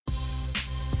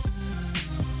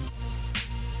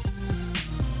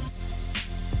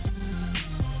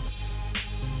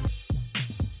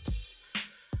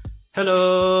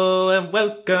Hello and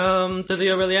welcome to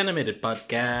the Overly Animated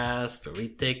Podcast, where we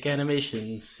take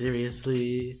animation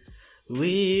seriously.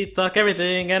 We talk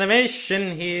everything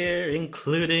animation here,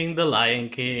 including The Lion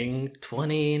King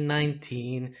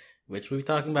 2019, which we'll be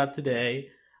talking about today.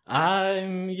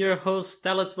 I'm your host,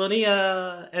 Alex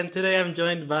Bonilla, and today I'm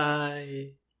joined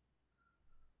by...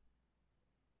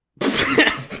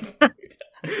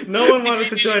 No one wanted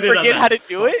to join in on that. Forget how to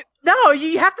do it? No,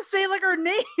 you have to say like our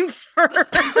names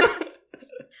first.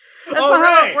 That's All not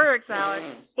how right. it works,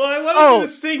 Alex. Well, I wanted you to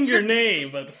sing your name,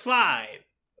 but fine.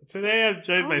 Today I'm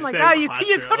joined by my Sam God, you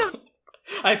Quattro. could have.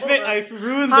 I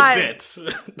ruined Hi. the bit.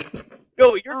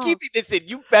 No, you're Oh. keeping this in.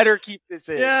 You better keep this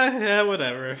in. yeah,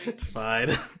 whatever. It's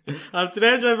fine.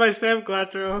 Today I'm joined by Sam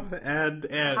Quattro and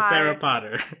Hi. Sarah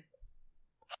Potter.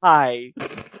 Hi.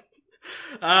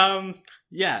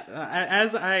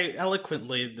 As I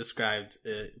eloquently described,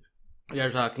 we are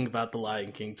talking about The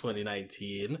Lion King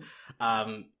 2019.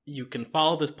 You can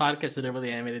follow this podcast at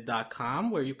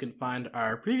overlyanimated.com, where you can find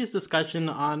our previous discussion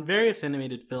on various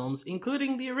animated films,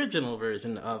 including the original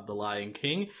version of The Lion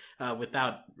King,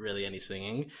 without really any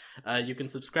singing. You can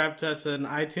subscribe to us on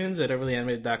iTunes at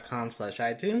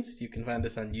overlyanimated.com/iTunes. You can find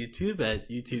us on YouTube at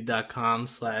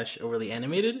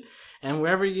youtube.com/overlyanimated. And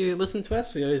wherever you listen to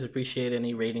us, we always appreciate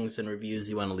any ratings and reviews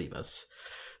you want to leave us.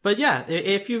 But yeah,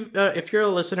 if you're a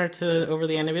listener to Over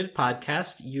the Animated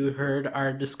Podcast, you heard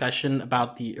our discussion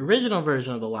about the original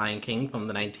version of The Lion King from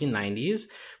the 1990s,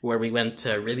 where we went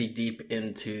really deep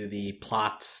into the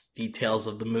plot details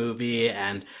of the movie,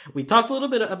 and we talked a little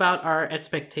bit about our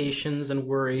expectations and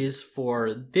worries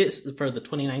for the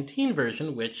 2019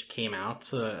 version, which came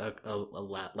out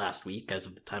last week as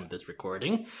of the time of this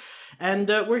recording. And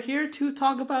we're here to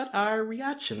talk about our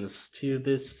reactions to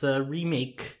this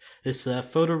remake, this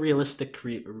photorealistic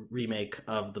remake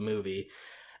of the movie.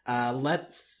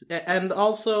 And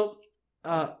also,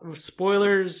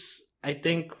 spoilers, I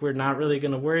think we're not really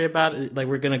going to worry about it. Like,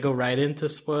 we're going to go right into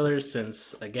spoilers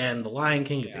since, again, The Lion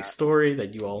King is a story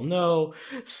that you all know.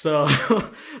 So,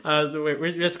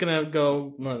 we're just going to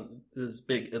go this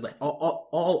big, like,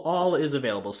 all is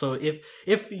available. So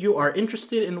if you are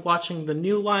interested in watching the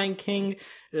new Lion King,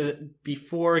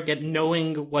 before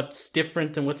knowing what's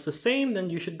different and what's the same, then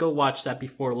you should go watch that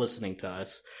before listening to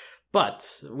us.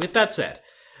 But with that said,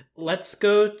 let's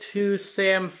go to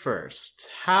Sam first.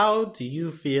 How do you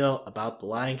feel about The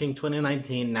Lion King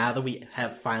 2019 now that we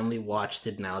have finally watched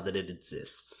it, now that it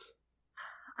exists?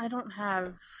 I don't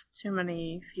have too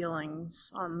many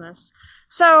feelings on this.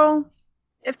 So,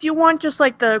 if you want just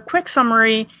like the quick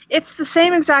summary, it's the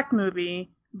same exact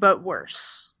movie, but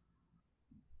worse.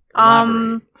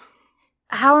 Elaborate.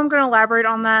 How I'm going to elaborate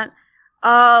on that?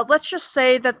 Let's just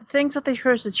say that the things that they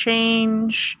chose to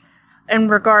change in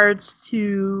regards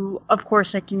to, of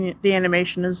course, making the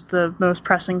animation is the most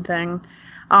pressing thing.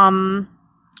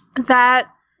 That,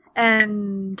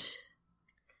 and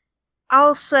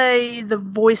I'll say the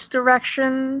voice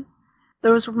direction.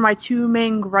 Those were my two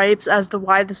main gripes as to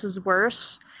why this is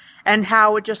worse, and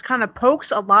how it just kind of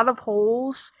pokes a lot of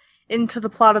holes into the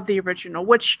plot of the original,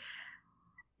 which,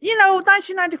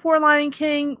 1994 Lion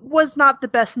King was not the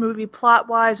best movie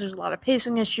plot-wise. There's a lot of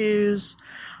pacing issues.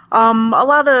 A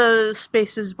lot of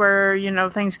spaces where,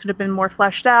 things could have been more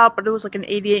fleshed out, but it was like an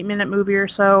 88-minute movie or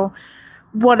so.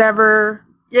 Whatever.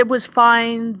 It was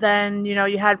fine. Then,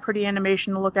 you had pretty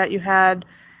animation to look at. You had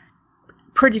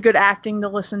pretty good acting to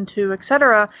listen to,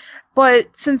 etc.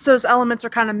 But since those elements are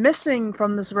kind of missing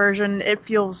from this version, it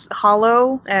feels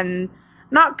hollow and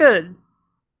not good.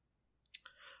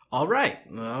 All right.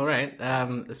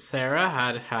 Sarah,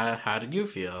 how did you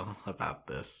feel about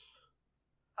this?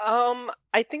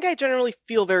 I think I generally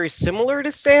feel very similar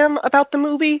to Sam about the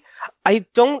movie. I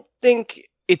don't think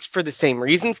it's for the same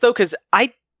reasons, though, because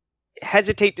I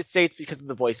hesitate to say it's because of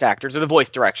the voice actors or the voice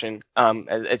direction,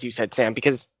 as you said, Sam,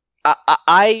 because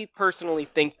I personally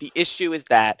think the issue is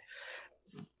that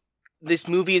this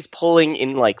movie is pulling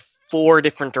in like 4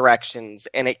 different directions,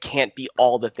 and it can't be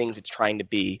all the things it's trying to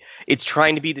be. It's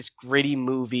trying to be this gritty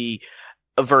movie,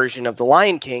 a version of The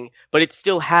Lion King, but it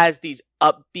still has these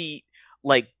upbeat,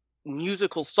 like,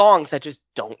 musical songs that just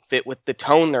don't fit with the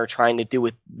tone they're trying to do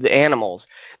with the animals.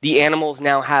 The animals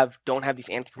now don't have these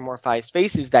anthropomorphized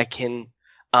faces that can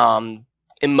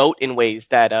emote in ways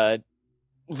that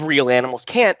real animals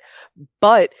can't,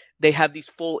 but they have these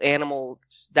full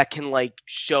animals that can like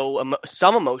show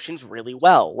some emotions really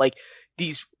well. Like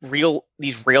these real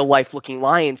life looking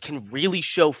lions can really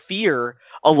show fear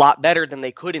a lot better than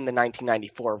they could in the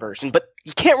 1994 version. But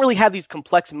you can't really have these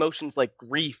complex emotions like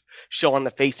grief show on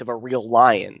the face of a real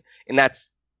lion, and that's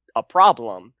a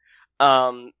problem.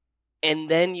 and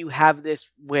then you have this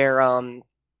where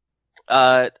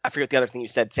I forget the other thing you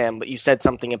said, Sam, but you said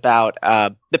something about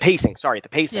the pacing. Sorry, the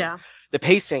pacing. Yeah. The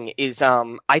pacing is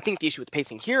I think the issue with the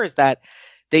pacing here is that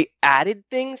they added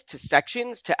things to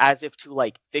sections to as if to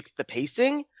like fix the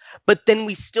pacing, but then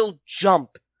we still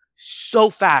jump so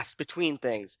fast between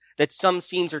things that some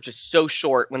scenes are just so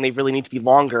short when they really need to be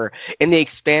longer, and they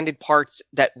expanded parts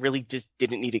that really just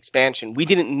didn't need expansion. We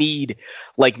didn't need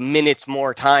like minutes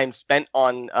more time spent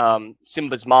on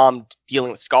Simba's mom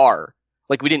dealing with Scar.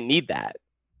 Like, we didn't need that.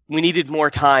 We needed more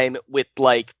time with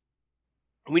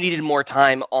we needed more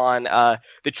time on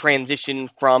the transition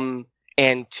from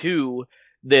and to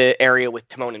the area with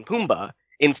Timon and Pumbaa.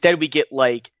 Instead, we get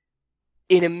like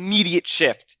an immediate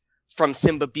shift from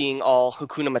Simba being all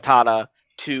Hakuna Matata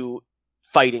to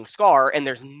fighting Scar, and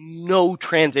there's no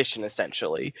transition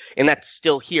essentially. And that's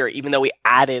still here, even though we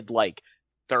added like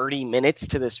 30 minutes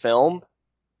to this film.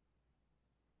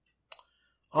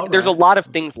 There's a lot of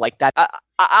things like that.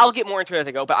 I'll get more into it as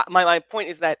I go, but my point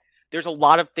is that there's a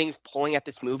lot of things pulling at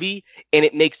this movie, and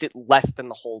it makes it less than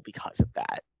the whole because of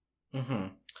that. Mm-hmm.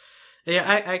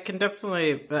 Yeah, I can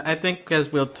definitely. I think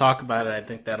as we'll talk about it, I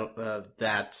think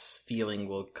that feeling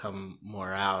will come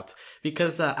more out,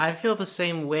 because I feel the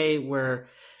same way, where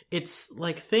it's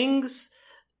like things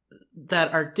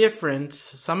that are different.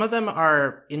 Some of them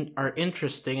are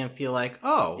interesting and feel like,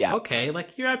 oh, yeah, okay,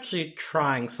 like you're actually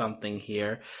trying something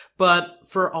here. But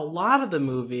for a lot of the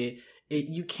movie,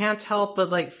 you can't help but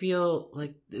like feel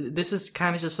like this is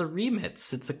kind of just a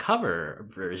remix. It's a cover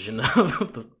version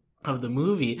of the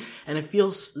movie, and it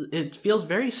feels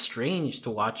very strange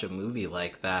to watch a movie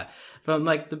like that. From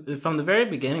the very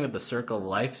beginning of the Circle of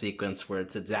Life sequence, where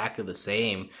it's exactly the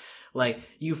same. Like,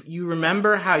 you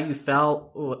remember how you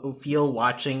feel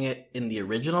watching it in the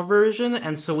original version,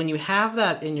 and so when you have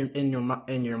that in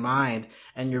your mind,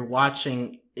 and you're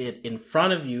watching it in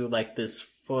front of you like this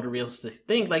photorealistic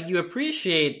thing, like, you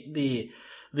appreciate the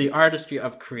artistry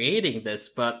of creating this,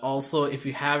 but also if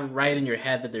you have right in your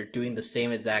head that they're doing the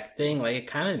same exact thing, like, it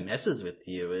kind of messes with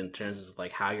you in terms of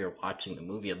like how you're watching the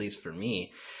movie, at least for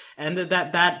me. And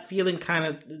that feeling kind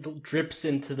of drips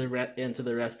into the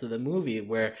rest of the movie,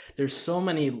 where there's so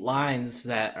many lines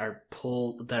that are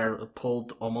pulled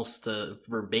almost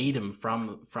verbatim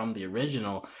from the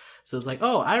original. So it's like,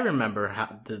 oh, I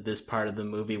remember this part of the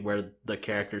movie where the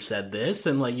character said this,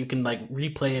 and like you can like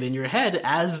replay it in your head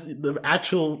as the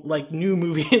actual like new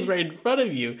movie is right in front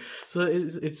of you. So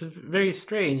it's very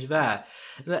strange that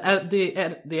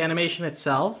the animation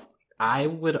itself, I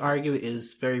would argue,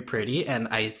 is very pretty, and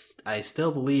I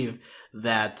still believe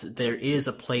that there is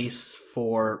a place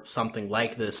for something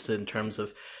like this in terms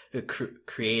of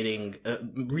remaking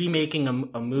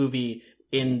a movie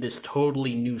in this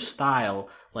totally new style.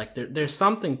 Like, there's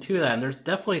something to that, and there's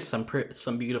definitely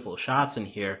some beautiful shots in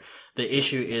here. The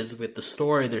issue is with the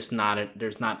story, there's not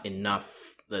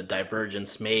enough the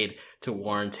divergence made to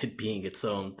warrant it being its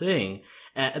own thing.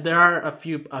 There are a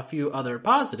few other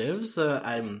positives.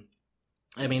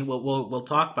 I mean, we'll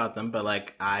talk about them, but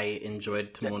like, I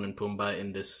enjoyed Timon and Pumbaa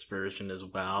in this version as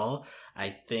well. I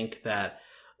think that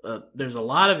there's a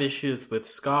lot of issues with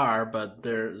Scar, but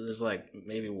there's like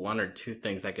maybe one or two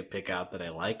things I could pick out that I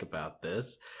like about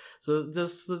this. So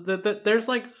there's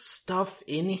like stuff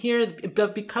in here,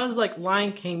 but because like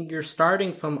Lion King, you're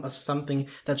starting from something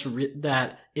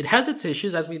that it has its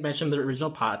issues, as we mentioned in the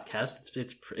original podcast.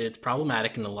 It's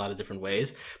problematic in a lot of different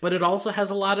ways, but it also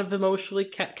has a lot of emotionally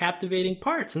captivating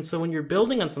parts. And so when you're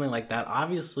building on something like that,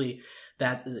 obviously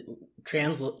that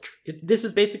this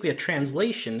is basically a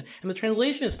translation, and the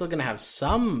translation is still going to have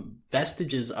some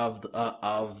vestiges of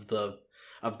the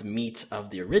meat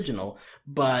of the original,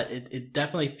 but it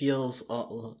definitely feels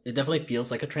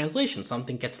like a translation.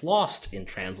 Something gets lost in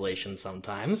translation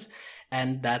sometimes,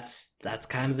 and that's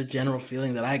kind of the general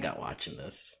feeling that I got watching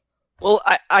this. Well,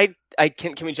 I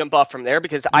can we jump off from there,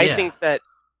 because I think that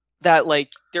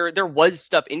like there was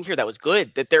stuff in here that was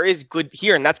good, that there is good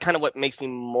here, and that's kind of what makes me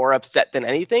more upset than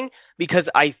anything, because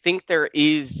I think there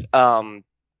is some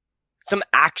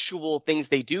actual things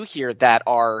they do here that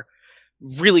are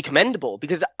really commendable,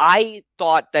 because I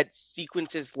thought that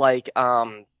sequences like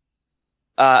I'm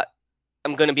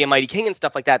Gonna Be a Mighty King and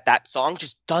stuff like that song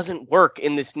just doesn't work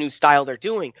in this new style they're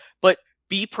doing. But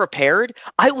Be Prepared,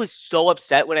 I was so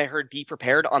upset when I heard Be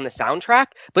Prepared on the soundtrack,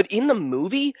 but in the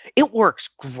movie it works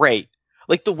great.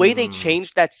 Like, the way they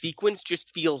changed that sequence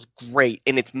just feels great,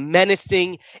 and it's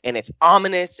menacing and it's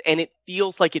ominous, and it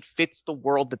feels like it fits the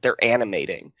world that they're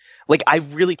animating. Like, I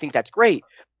really think that's great.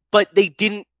 But they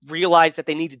didn't realize that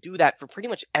they need to do that for pretty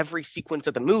much every sequence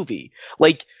of the movie.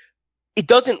 Like, it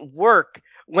doesn't work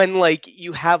when, like,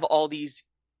 you have all these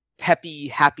peppy,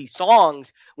 happy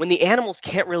songs when the animals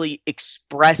can't really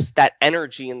express that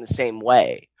energy in the same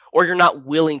way, or you're not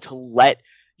willing to let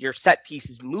your set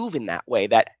pieces move in that way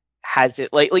that has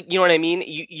it like you know what I mean?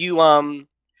 You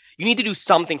need to do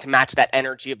something to match that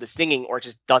energy of the singing, or it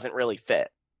just doesn't really fit.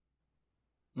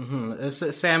 Mm-hmm.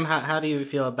 Sam, how do you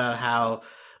feel about how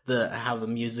the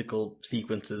musical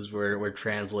sequences were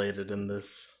translated in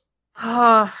this?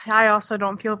 I also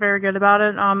don't feel very good about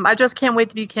it. I just can't wait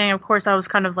to be king. Of course, I was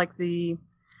kind of like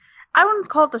I wouldn't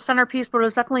call it the centerpiece, but it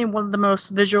was definitely one of the most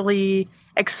visually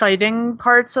exciting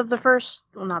parts of the first.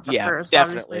 Well, not the first,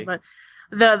 definitely. obviously,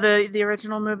 but the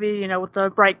original movie. You know, with the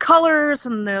bright colors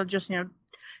and the just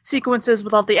sequences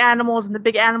with all the animals and the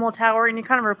big animal tower, and you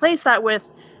kind of replace that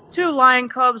with 2 lion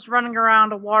cubs running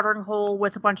around a watering hole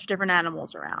with a bunch of different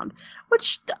animals around.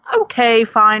 Which, okay,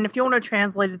 fine. If you want to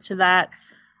translate it to that,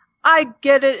 I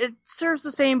get it. It serves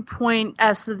the same point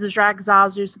as to the drag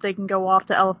Zazu, so they can go off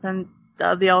to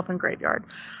the elephant graveyard.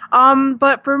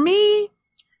 But for me,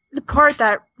 the part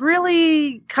that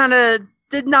really kind of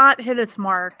did not hit its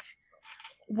mark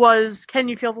was "Can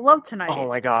You Feel the Love Tonight?" Oh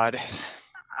my god.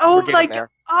 Oh,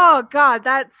 oh god,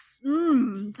 that's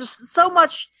just so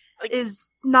much is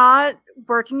not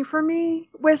working for me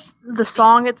with the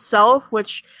song itself,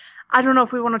 which I don't know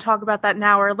if we want to talk about that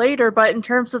now or later, but in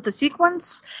terms of the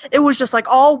sequence, it was just like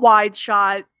all wide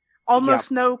shot,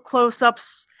 almost no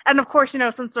close-ups, and of course,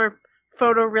 since they're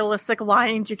photorealistic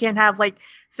lions, you can't have like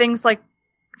things like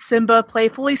Simba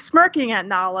playfully smirking at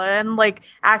Nala and like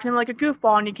acting like a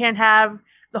goofball, and you can't have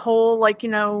the whole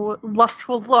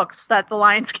lustful looks that the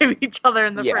lions give each other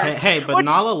in the first. Hey, but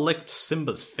Nala licked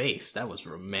Simba's face. That was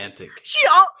romantic.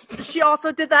 She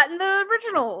also did that in the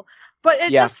original, but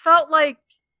it just felt like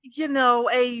I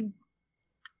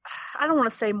don't want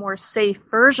to say more safe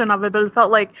version of it, but it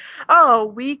felt like, oh,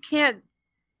 we can't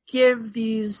give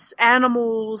these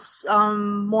animals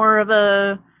more of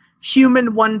a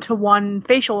human one-to-one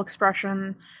facial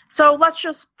expression, so let's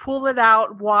just pull it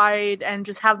out wide and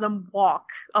just have them walk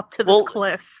up to this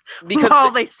cliff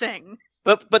while they sing.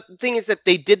 But the thing is that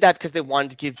they did that because they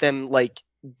wanted to give them like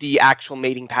the actual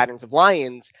mating patterns of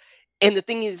lions, and the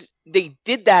thing is they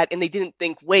did that and they didn't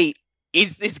think, wait,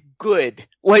 is this good?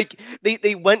 Like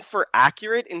they went for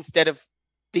accurate instead of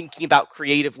thinking about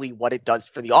creatively what it does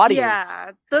for the audience.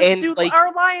 Yeah,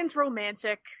 are lions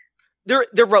romantic?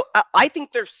 I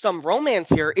think there's some romance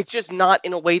here. It's just not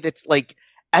in a way that's like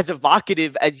as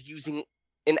evocative as using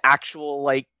an actual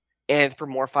like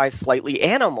anthropomorphized slightly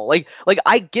animal. Like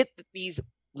I get that these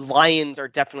lions are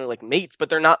definitely like mates, but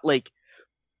they're not like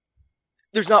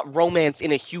there's not romance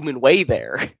in a human way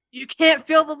there. You can't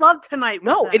feel the love tonight.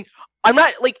 No, and I'm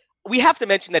not like we have to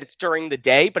mention that it's during the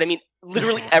day, but I mean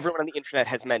literally everyone on the internet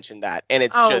has mentioned that, and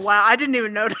it's just wow, I didn't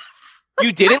even notice.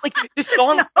 You didn't? Like, the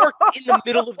song starts in the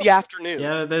middle of the afternoon.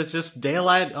 Yeah, there's just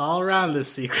daylight all around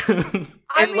this sequence.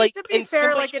 To be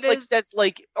fair, like it is says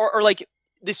or like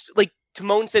this, like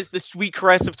Timon says, the sweet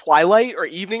caress of twilight or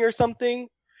evening or something,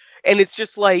 and it's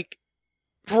just like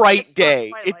bright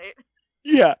day.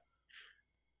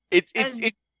 It's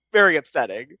very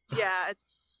upsetting. Yeah,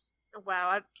 it's wow.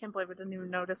 I can't believe I didn't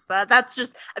even notice that. That's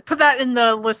just I put that in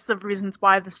the list of reasons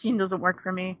why the scene doesn't work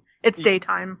for me. It's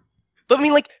daytime. But I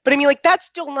mean, that's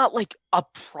still not like a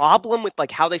problem with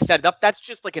like how they set it up. That's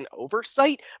just like an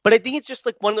oversight. But I think it's just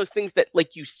like one of those things that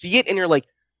like you see it and you're like,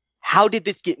 how did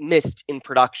this get missed in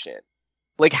production?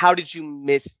 Like, how did you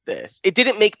miss this? It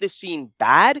didn't make this scene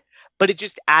bad, but it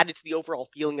just added to the overall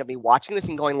feeling of me watching this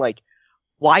and going like,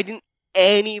 why didn't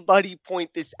anybody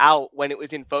point this out when it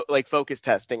was in focus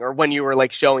testing or when you were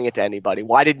like showing it to anybody?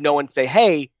 Why did no one say,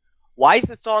 hey, why is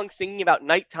the song singing about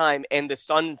nighttime and the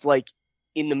sun's like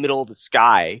in the middle of the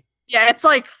sky? Yeah, it's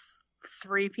like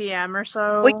 3 p.m. or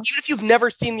so. Like, even if you've never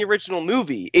seen the original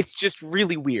movie, it's just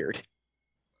really weird.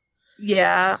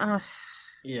 Yeah.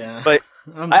 Yeah. But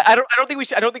I don't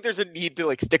think there's a need to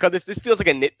like stick on this. This feels like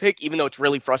a nitpick, even though it's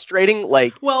really frustrating.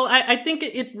 Like, well, I think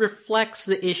it reflects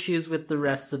the issues with the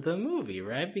rest of the movie,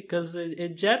 right? Because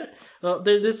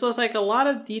there's like a lot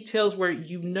of details where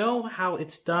you know how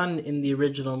it's done in the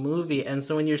original movie, and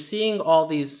so when you're seeing all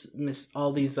these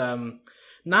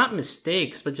not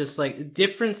mistakes, but just like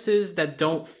differences that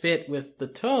don't fit with the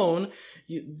tone,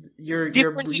 you're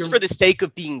for the sake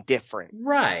of being different,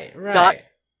 right?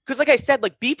 Because like I said,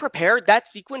 like be prepared. That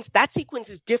sequence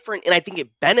is different, and I think it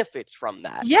benefits from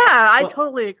that. Yeah, I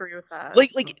totally agree with that.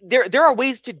 Like there are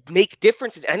ways to make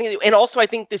differences, and also I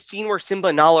think the scene where Simba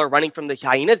and Nala are running from the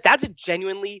hyenas, that's a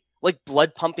genuinely like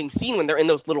blood pumping scene when they're in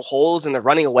those little holes and they're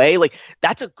running away. Like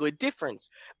that's a good difference,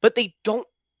 but they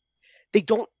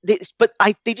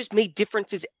just made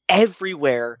differences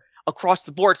everywhere across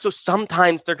the board. So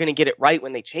sometimes they're going to get it right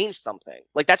when they change something.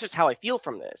 Like, that's just how I feel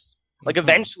from this. Like,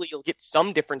 eventually you'll get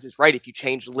some differences right if you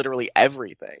change literally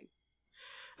everything.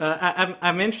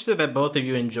 I'm interested that both of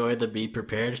you enjoy the Be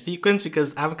Prepared sequence,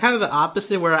 because I'm kind of the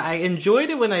opposite, where I enjoyed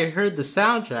it when I heard the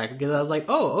soundtrack, because I was like,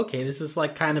 oh, okay, this is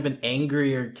like kind of an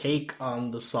angrier take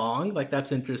on the song. Like,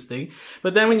 that's interesting.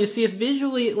 But then when you see it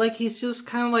visually, like, he's just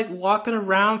kind of like walking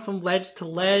around from ledge to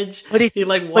ledge. But he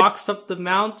like walks up the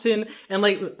mountain, and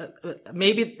like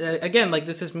maybe again, like,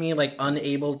 this is me like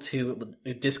unable to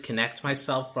disconnect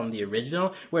myself from the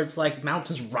original, where it's like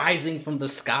mountains rising from the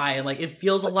sky, and like it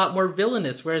feels a lot more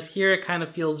villainous. Whereas here it kind of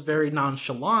feels very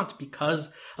nonchalant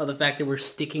because of the fact that we're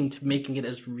sticking to making it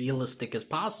as realistic as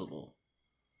possible.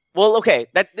 Well, okay,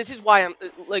 this is why I'm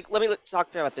like, let's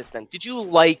talk about this then. Did you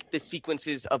like the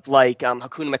sequences of like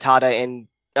Hakuna Matata and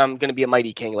Gonna Be a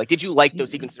Mighty King? Like, did you like those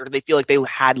sequences, or did they feel like they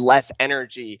had less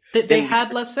energy? They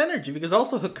had less energy, because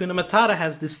also Hakuna Matata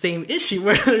has the same issue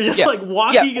where they're just like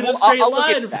walking in a straight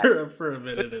line for a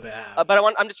minute and a half.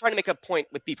 But I'm just trying to make a point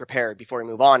with Be Prepared before we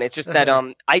move on. It's just that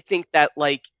I think that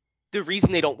like the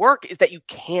reason they don't work is that you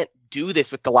can't do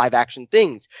this with the live action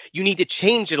things. You need to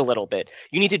change it a little bit.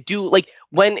 You need to do like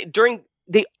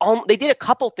they did a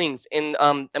couple things in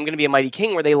I'm Gonna Be a Mighty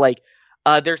King where they like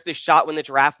there's this shot when the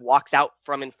giraffe walks out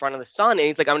from in front of the sun, and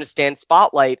he's like, I'm going to stand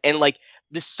spotlight, and like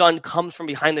the sun comes from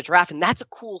behind the giraffe, and that's a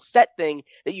cool set thing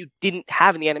that you didn't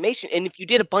have in the animation. And if you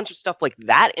did a bunch of stuff like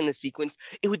that in the sequence,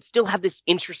 it would still have this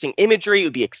interesting imagery. It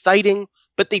would be exciting,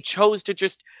 but they chose to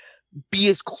just be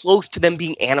as close to them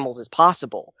being animals as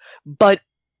possible. But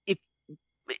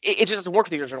it just doesn't work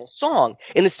with the original song.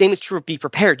 And the same is true of Be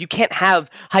Prepared. You can't have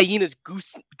hyenas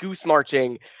goose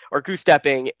marching or goose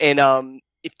stepping and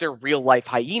if they're real life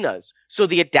hyenas. So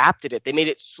they adapted it. They made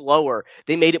it slower.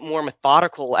 They made it more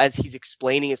methodical as he's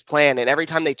explaining his plan. And every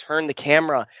time they turn the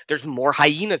camera, there's more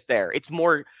hyenas there. It's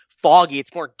more foggy.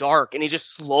 It's more dark. And he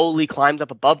just slowly climbs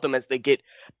up above them as they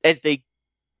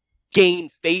gain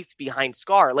faith behind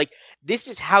Scar. Like, this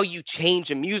is how you change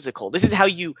a musical. This is how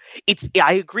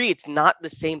I agree, it's not the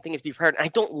same thing as Be Prepared. I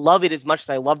don't love it as much as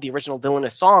I love the original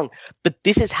Villainous song, but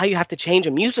this is how you have to change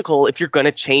a musical if you're going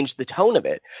to change the tone of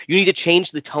it. You need to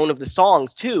change the tone of the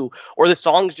songs too, or the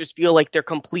songs just feel like they're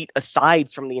complete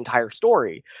asides from the entire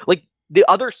story. Like, the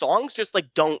other songs just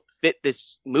like don't fit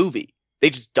this movie. They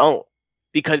just don't,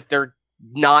 because they're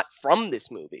not from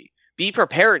this movie. Be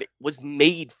Prepared was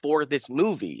made for this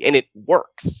movie, and it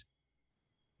works.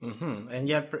 And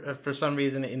yet, for some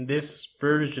reason, in this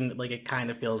version, like, it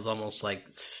kind of feels almost like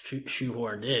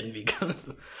shoehorned in because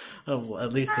of,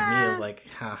 at least to me, of like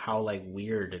how like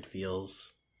weird it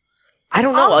feels. I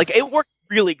don't know. Like, it worked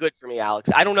really good for me, Alex.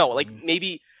 I don't know. Like,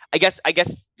 maybe I guess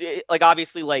like,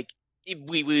 obviously, like,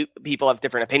 we people have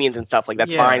different opinions and stuff. Like,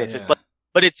 that's fine. It's just like,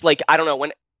 but it's like, I don't know,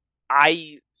 when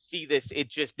I see this,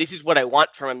 this is what I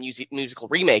want from a musical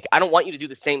remake. I don't want you to do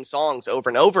the same songs over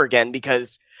and over again,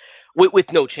 because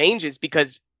with no changes,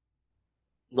 because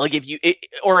like if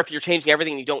you're changing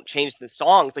everything and you don't change the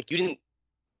songs, like, you didn't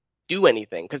do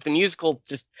anything, because the musical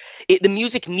the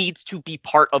music needs to be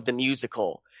part of the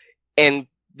musical, and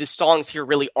the songs here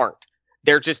really aren't.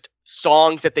 They're just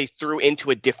songs that they threw into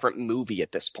a different movie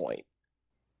at this point.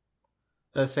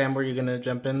 Sam, were you going to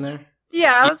jump in there?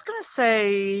 Yeah, I was going to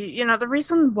say, the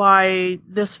reason why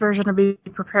this version of Be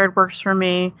Prepared works for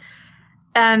me,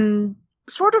 and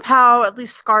sort of how at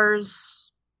least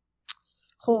Scar's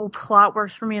whole plot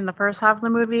works for me in the first half of the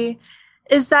movie,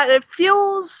 is that it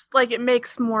feels like it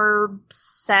makes more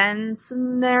sense in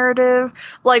the narrative.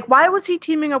 Like, why was he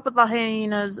teaming up with the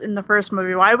hyenas in the first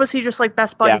movie? Why was he just like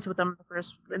best buddies with them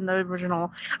in the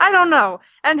original? I don't know.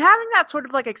 And having that sort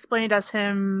of like explained as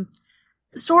him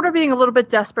sort of being a little bit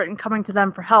desperate and coming to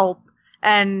them for help,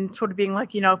 and sort of being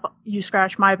like, if you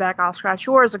scratch my back, I'll scratch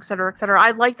yours, et cetera, et cetera.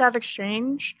 I like that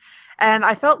exchange. And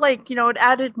I felt like, it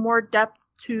added more depth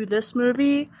to this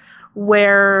movie,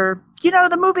 where,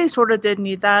 the movie sort of did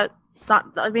need that.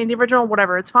 The original,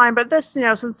 whatever, it's fine. But this,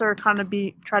 since they're trying to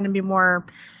be more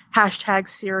hashtag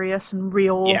serious and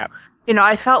real,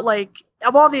 I felt like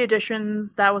of all the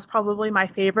additions, that was probably my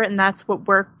favorite, and that's what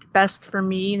worked best for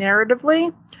me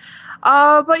narratively.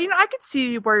 But, I could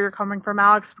see where you're coming from,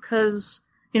 Alex, because,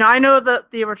 I know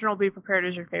that the original Be Prepared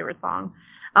is your favorite song.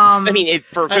 I mean,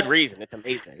 for a good reason. It's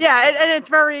amazing. Yeah, and it's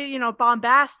very,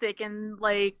 bombastic and,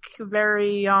 like,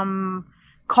 very,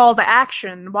 call to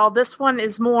action, while this one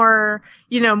is more,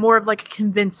 more of, like, a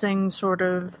convincing sort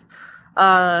of,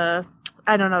 I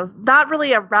don't know, not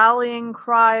really a rallying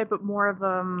cry, but more of,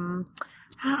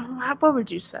 what would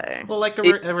you say? Well, like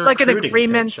like an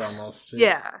agreement. Almost.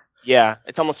 Yeah. Yeah,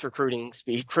 it's almost recruitment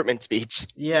speech.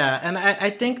 Yeah, and I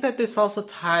think that this also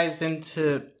ties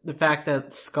into the fact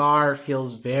that Scar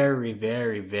feels very,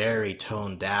 very, very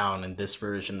toned down in this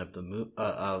version of the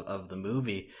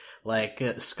movie. Like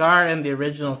Scar in the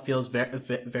original feels very,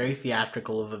 very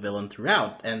theatrical of a villain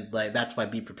throughout, and like that's why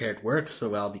Be Prepared works so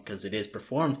well, because it is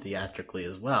performed theatrically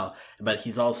as well. But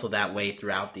he's also that way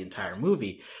throughout the entire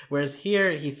movie. Whereas here,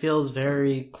 he feels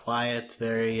very quiet,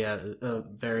 very,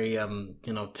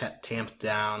 tamped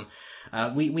down.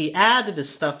 We added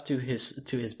this stuff to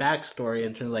his backstory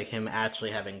in terms of like him actually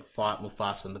having fought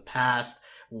Mufasa in the past.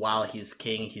 While he's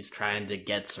king, he's trying to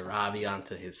get Sarabi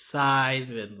onto his side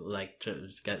and like to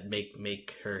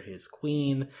make her his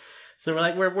queen. So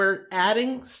we're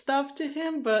adding stuff to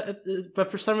him,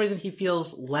 but for some reason he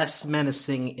feels less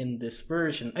menacing in this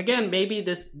version. Again, maybe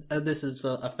this is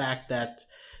a fact that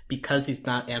because he's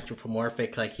not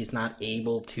anthropomorphic, like he's not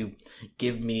able to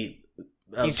give me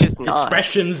he's just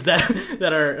expressions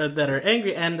that are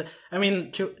angry. And I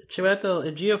mean, Chiwetel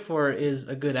Ejiofor is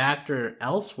a good actor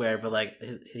elsewhere, but like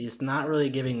he's not really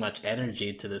giving much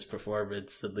energy to this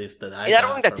performance, at least that I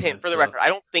don't think that's him. For the record, I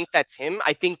don't think that's him.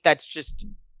 I think that's just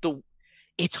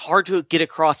it's hard to get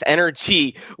across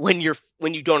energy when you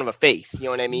don't have a face. You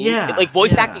know what I mean? Yeah. Like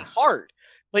voice acting's hard.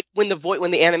 But when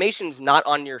the animation's not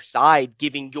on your side,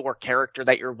 giving your character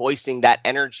that you're voicing that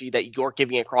energy that you're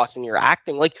giving across in your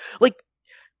acting, like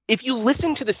if you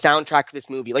listen to the soundtrack of this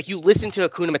movie, like you listen to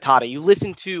Hakuna Matata, you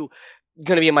listen to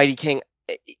Gonna Be a Mighty King,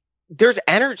 there's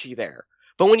energy there.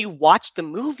 But when you watch the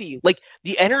movie, like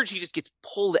the energy just gets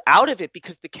pulled out of it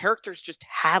because the characters just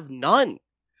have none.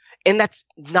 And that's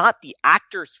not the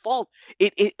actor's fault.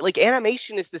 It like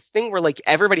animation is this thing where like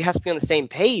everybody has to be on the same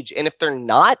page. And if they're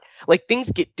not, like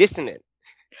things get dissonant.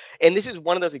 And this is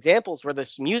one of those examples where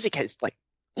this music has like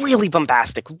really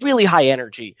bombastic, really high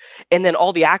energy, and then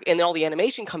all the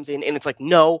animation comes in, and it's like,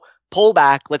 no, pull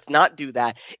back, let's not do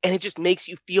that, and it just makes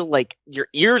you feel like your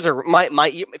ears are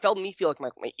it felt me feel like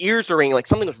my ears are ringing, like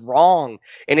something was wrong,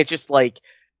 and it just like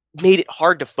made it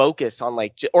hard to focus on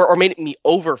like or made me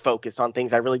over focus on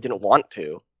things I really didn't want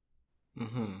to.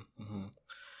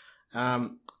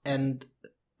 And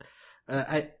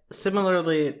I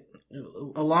similarly,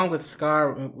 along with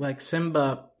Scar, like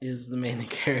Simba is the main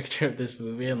character of this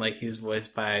movie, and like he's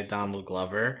voiced by Donald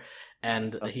Glover,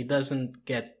 and he doesn't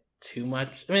get too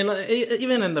much. I mean,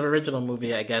 even in the original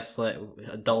movie, I guess like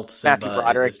adult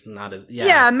Simba is not as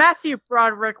Matthew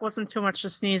Broderick wasn't too much to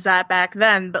sneeze at back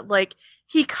then, but like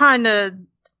he kind of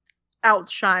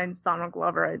outshines Donald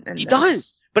Glover in he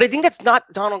does, but I think that's not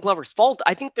Donald Glover's fault.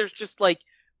 I think there's just like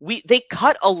they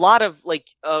cut a lot of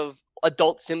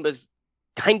adult Simba's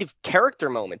kind of character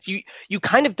moments. You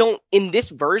kind of don't, in this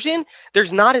version,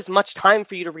 there's not as much time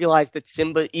for you to realize that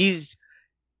Simba is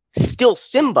still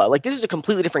Simba. Like this is a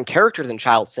completely different character than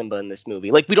child Simba in this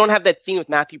movie. Like we don't have that scene with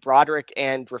Matthew Broderick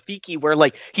and Rafiki where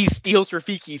like he steals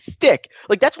Rafiki's stick.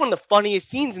 Like that's one of the funniest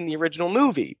scenes in the original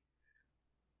movie.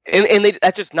 And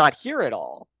that's just not here at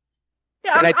all.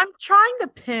 Yeah, I'm trying to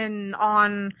pin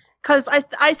on, because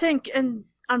I think, and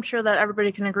I'm sure that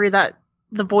everybody can agree that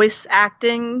the voice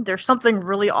acting, there's something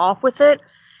really off with it.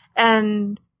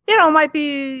 And, it might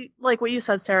be like what you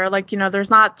said, Sarah, like, there's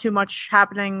not too much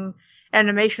happening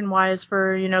animation wise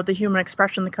for, the human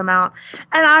expression to come out.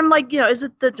 And I'm like, is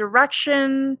it the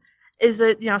direction? Is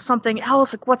it, something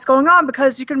else? Like what's going on?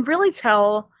 Because you can really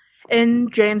tell in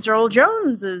James Earl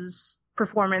Jones's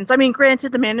performance. I mean,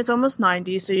 granted, the man is almost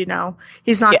 90, so,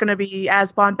 he's not going to be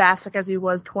as bombastic as he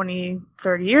was 20,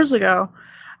 30 years ago.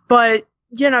 But,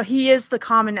 he is the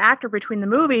common actor between the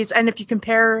movies. And if you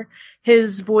compare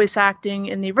his voice acting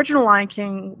in the original Lion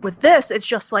King with this, it's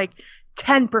just like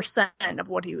 10% of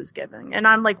what he was giving. And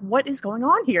I'm like, what is going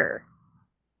on here?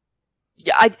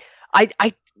 Yeah,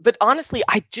 but honestly,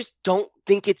 I just don't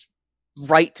think it's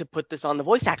right to put this on the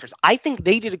voice actors. I think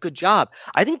they did a good job.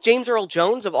 I think James Earl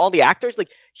Jones, of all the actors,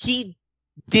 like he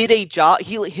did a job.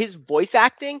 His voice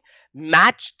acting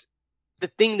matched the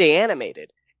thing they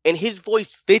animated, and his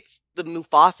voice fits the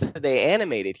Mufasa they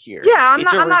animated here. Yeah, I'm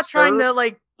not trying to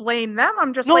like blame them.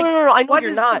 I'm just no, I know what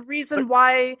you're is not, the reason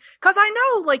why? Because I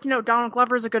know, Donald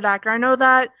Glover's a good actor. I know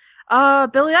that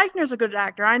Billy Eichner's a good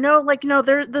actor. I know,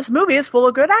 this movie is full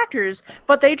of good actors,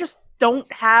 but they just don't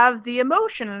have the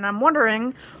emotion. And I'm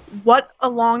wondering what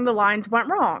along the lines went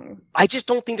wrong. I just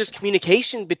don't think there's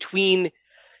communication between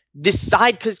this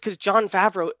side, because Jon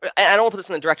Favreau, and I don't want to put this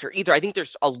on the director either, I think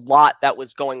there's a lot that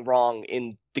was going wrong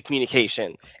in the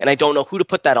communication, and I don't know who to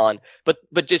put that on. But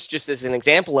just as an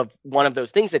example of one of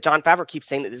those things that Jon Favreau keeps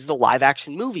saying that this is a live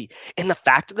action movie, and the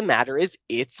fact of the matter is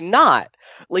it's not.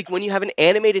 Like when you have an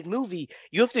animated movie,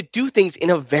 you have to do things in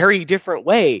a very different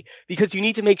way because you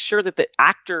need to make sure that the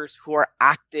actors who are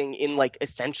acting in like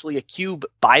essentially a cube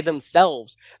by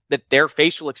themselves, that their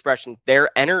facial expressions, their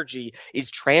energy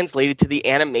is translated to the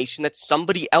animation that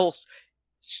somebody else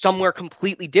somewhere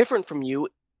completely different from you,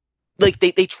 like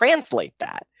they translate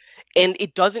that. And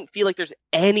it doesn't feel like there's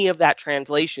any of that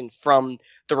translation from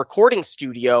the recording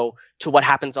studio to what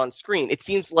happens on screen. It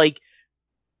seems like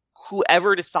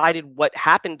whoever decided what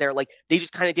happened there, like they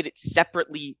just kind of did it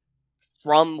separately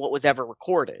from what was ever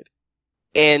recorded.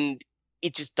 And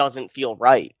it just doesn't feel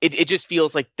right. It just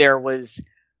feels like there was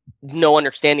no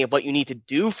understanding of what you need to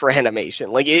do for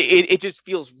animation. Like it just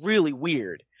feels really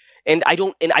weird. And I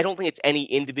don't think it's any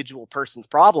individual person's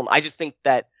problem. I just think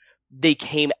that they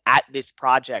came at this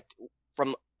project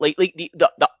from like the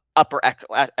upper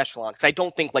echelons. Because I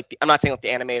don't think I'm not saying like the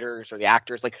animators or the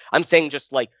actors. Like I'm saying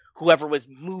just like whoever was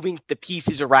moving the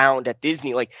pieces around at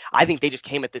Disney. Like I think they just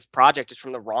came at this project just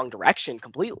from the wrong direction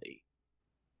completely.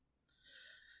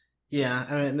 Yeah,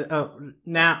 I mean,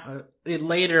 now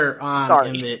later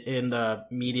on in the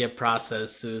media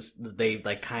process, they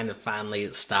like kind of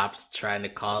finally stopped trying to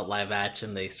call it live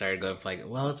action. They started going like,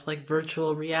 well, it's like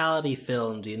virtual reality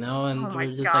filmed, you know, and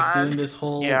we're just like doing this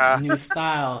whole new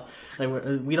style. Like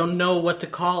we don't know what to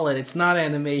call it. It's not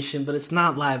animation, but it's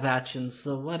not live action.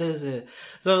 So what is it?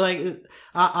 So like,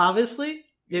 obviously,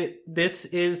 this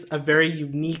is a very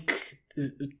unique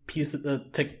piece of the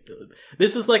tech.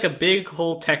 This is like a big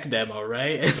whole tech demo,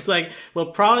 right? It's like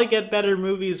we'll probably get better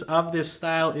movies of this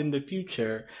style in the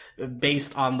future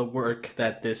based on the work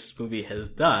that this movie has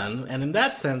done, and in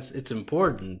that sense it's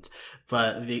important.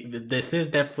 But this is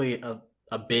definitely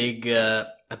a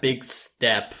big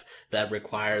step that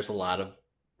requires a lot of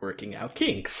working out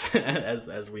kinks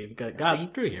as we've gotten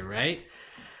through here, right?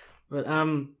 But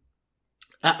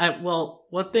well,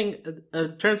 one thing,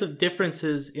 in terms of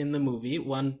differences in the movie,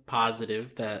 one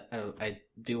positive that I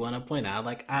do want to point out,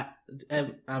 like,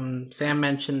 Sam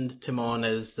mentioned Timon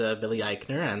as Billy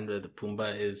Eichner and the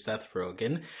Pumbaa is Seth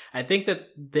Rogen. I think that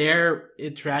their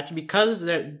interaction, because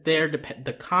they're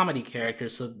the comedy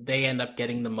characters, so they end up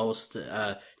getting the most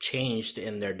changed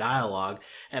in their dialogue.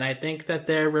 And I think that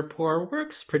their rapport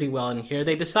works pretty well in here.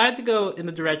 They decide to go in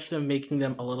the direction of making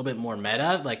them a little bit more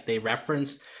meta. Like, they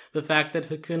reference the fact that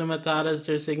Hakuna Matata is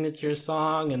their signature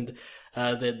song, and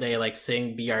that they like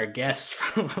sing "Be Our Guest"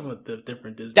 from the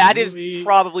different Disney movie. Is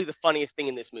probably the funniest thing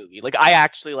in this movie. Like I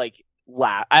actually like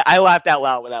laugh. I laughed out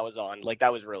loud when that was on. Like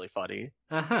that was really funny.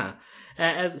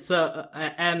 And so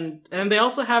and they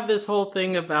also have this whole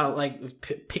thing about like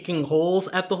picking holes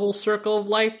at the whole circle of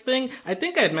life thing. I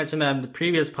think I had mentioned that in the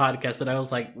previous podcast that I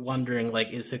was like wondering,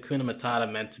 like, is Hakuna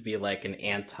Matata meant to be like an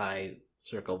anti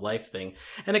circle of life thing?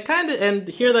 And it kind of, and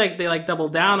here like they like double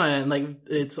down on it, and like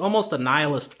it's almost a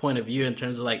nihilist point of view in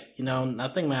terms of like, you know,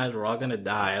 nothing matters, we're all gonna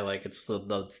die. Like it's the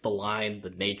line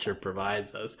that nature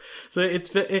provides us. So it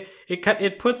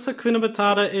puts Hakuna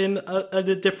Matata in a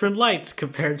different lights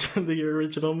compared to the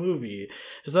original movie.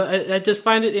 So I just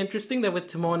find it interesting that with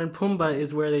Timon and Pumbaa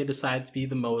is where they decide to be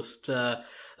the most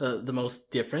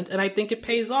different, and I think it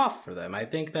pays off for them. I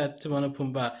think that Timon and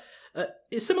Pumbaa,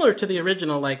 it's similar to the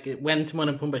original. Like when Timon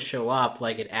and Pumbaa show up,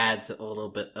 like it adds a little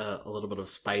bit of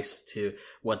spice to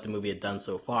what the movie had done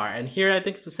so far. And here, I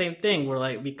think it's the same thing. Where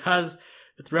like because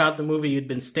throughout the movie you'd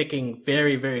been sticking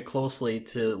very, very closely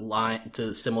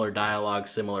to similar dialogue,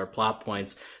 similar plot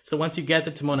points. So once you get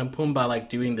to Timon and Pumbaa, like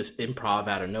doing this improv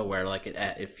out of nowhere, like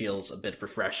it feels a bit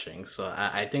refreshing. So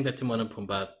I think that Timon and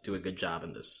Pumbaa do a good job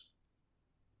in this.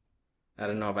 I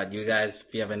don't know about you guys.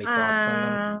 If you have any thoughts on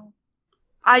them.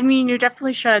 I mean, you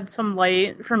definitely shed some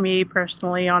light for me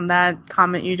personally on that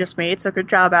comment you just made, so good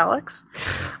job, Alex.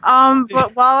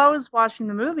 But while I was watching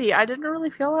the movie, I didn't really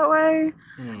feel that way.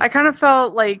 I kind of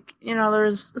felt like, you know,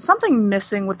 there's something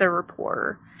missing with their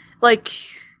rapport. Like,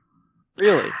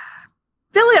 really?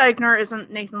 Billy Eichner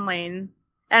isn't Nathan Lane,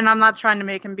 and I'm not trying to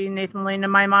make him be Nathan Lane in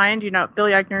my mind. You know,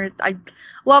 Billy Eichner, I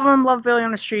love him, love Billy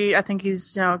on the Street. I think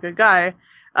he's, you know, a good guy.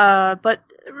 But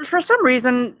for some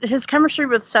reason, his chemistry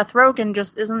with Seth Rogen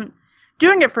just isn't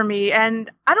doing it for me. And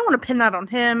I don't want to pin that on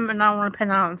him, and I don't want to pin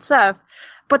that on Seth.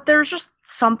 But there's just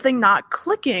something not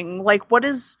clicking. Like, what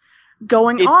is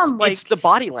going on? Like, it's the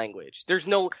body language. There's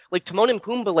no, like, Timon and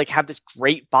Pumbaa, like, have this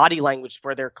great body language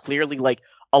where they're clearly, like,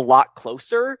 a lot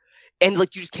closer. And,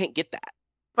 like, you just can't get that.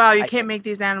 Wow, you can't make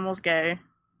these animals gay.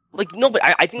 Like, no, but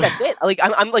I think that's it. Like,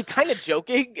 I'm like kind of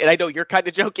joking, and I know you're kind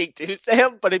of joking too,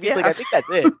 Sam. But I mean, like, I think that's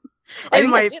it. I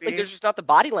think might that's it. be. Like, there's just not the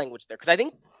body language there. Because I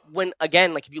think when,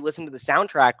 again, like if you listen to the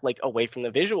soundtrack, like away from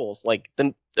the visuals, like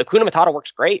the Hakuna Matata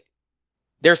works great.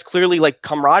 There's clearly like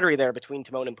camaraderie there between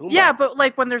Timon and Pumbaa. Yeah, but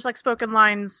like when there's like spoken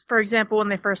lines, for example, when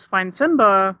they first find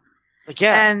Simba, like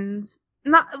yeah, and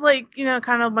not like, you know,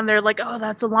 kind of when they're like, oh,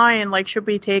 that's a lion, like, should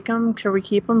we take him? Should we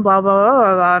keep him? Blah blah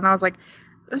blah blah. And I was like,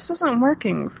 this isn't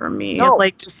working for me. no,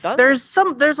 Like, it just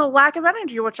doesn't. there's a lack of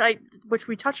energy, which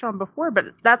we touched on before,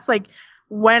 but that's like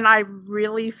when I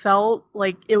really felt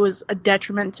like it was a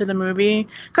detriment to the movie.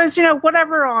 Because, you know,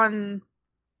 whatever on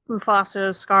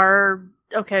Mufasa, Scar,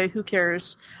 okay, who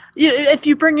cares? If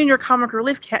you bring in your comic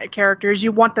relief characters,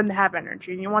 you want them to have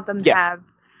energy. You want them to have,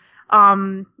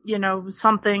 you know,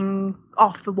 something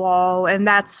off the wall, and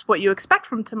that's what you expect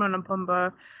from Timon and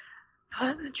Pumbaa.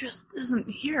 But it just isn't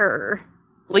here.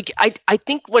 Like I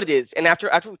think what it is, and after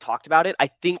we talked about it, I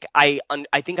think I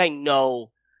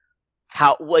know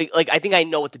how like I think I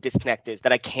know what the disconnect is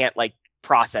that I can't like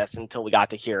process until we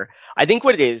got to here. I think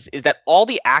what it is that all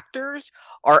the actors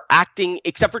are acting,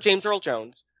 except for James Earl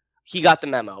Jones. He got the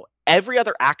memo. Every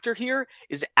other actor here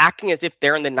is acting as if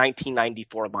they're in the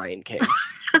 1994 Lion King.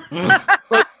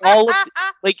 Like all of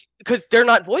like, because they're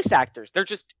not voice actors, they're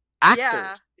just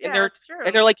actors, and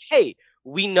they're like, hey,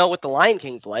 we know what the Lion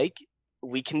King's like.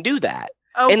 We can do that.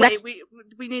 Oh, and wait,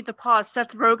 we need to pause.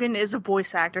 Seth Rogen is a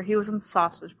voice actor. He was in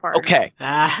Sausage Party. Okay.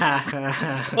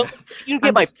 Well, you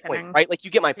get my point, kidding. right? Like,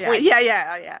 you get my point.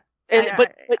 Yeah.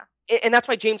 And that's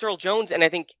why James Earl Jones, and I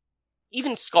think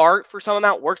even Scar for some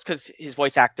amount works because his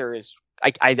voice actor is,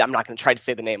 I'm not going to try to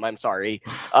say the name. I'm sorry.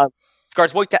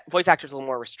 Scar's voice actor is a little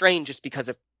more restrained just because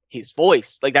of his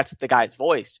voice. Like, that's the guy's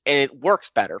voice, and it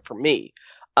works better for me.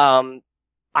 I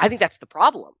think that's the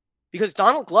problem. Because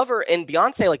Donald Glover and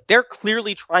Beyonce, like, they're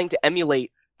clearly trying to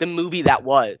emulate the movie that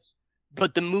was,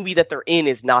 but the movie that they're in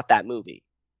is not that movie.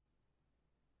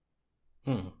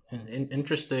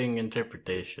 Interesting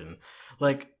interpretation.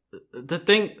 Like, the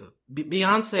thing,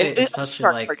 Beyonce,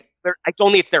 especially, like...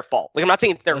 Only it's their fault. Like, I'm not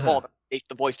saying it's their fault. The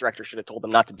voice director should have told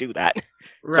them not to do that.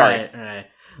 Right.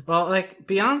 Well, like,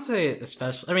 Beyonce,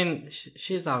 especially, I mean,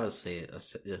 she's obviously a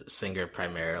singer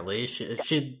primarily.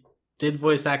 She did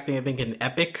voice acting, I think, in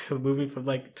Epic, a movie from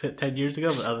like 10 years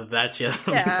ago, but other than that, she hasn't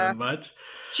really done much.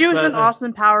 She was an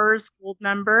Austin Powers Gold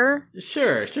member.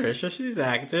 Sure, she's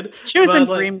acted. She was in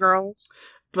Dreamgirls.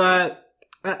 But,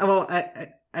 well,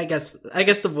 I guess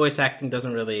the voice acting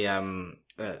doesn't really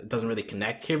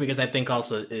connect here, because I think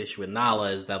also the issue with Nala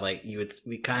is that, like,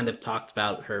 we kind of talked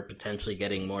about her potentially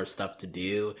getting more stuff to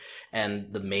do,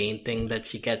 and the main thing that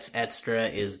she gets extra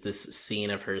is this scene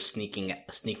of her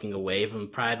sneaking away from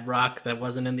Pride Rock that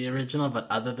wasn't in the original. But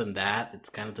other than that, it's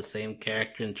kind of the same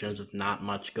character in terms of not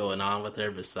much going on with her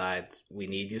besides "We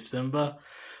need you, Simba."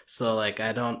 So, like,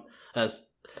 I don't.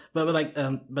 But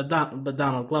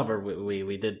Donald Glover,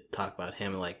 we did talk about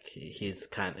him. Like, he's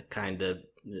kind of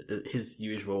his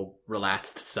usual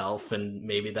relaxed self, and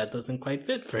maybe that doesn't quite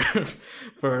fit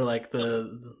for like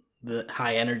the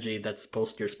high energy that's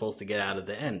you're supposed to get out of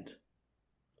the end.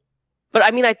 But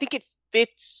I mean, I think it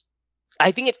fits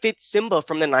Simba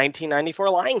from the 1994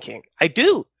 Lion King. I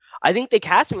do. I think they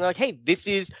cast him like, hey, this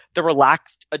is the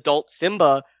relaxed adult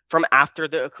Simba from after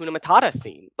the Hakuna Matata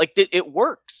scene. Like, it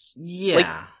works.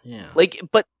 Yeah. Like,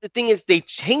 but the thing is, they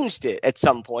changed it at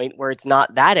some point where it's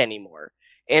not that anymore.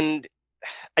 And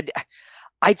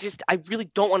I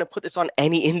really don't want to put this on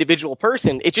any individual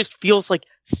person. It just feels like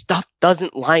stuff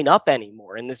doesn't line up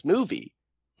anymore in this movie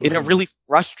in a really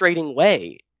frustrating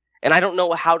way. And I don't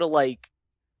know how to, like,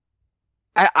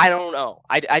 I don't know.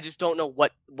 I just don't know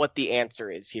what the answer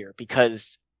is here,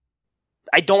 because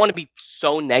I don't want to be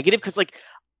so negative, because, like,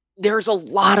 there's a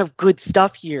lot of good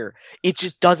stuff here. It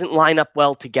just doesn't line up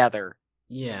well together.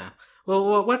 Yeah.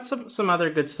 Well, what's some other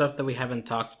good stuff that we haven't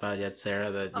talked about yet, Sarah,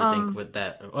 that you think with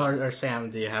that? Or Sam,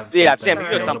 do you have something? Yeah, Sam, you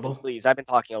have something, please. I've been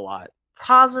talking a lot.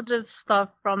 Positive stuff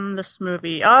from this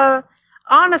movie.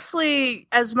 Honestly,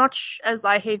 as much as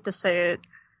I hate to say it,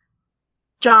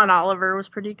 John Oliver was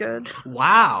pretty good.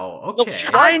 Wow,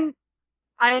 okay.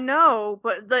 I know,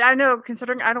 but I know,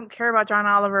 considering I don't care about John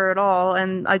Oliver at all,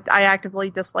 and I actively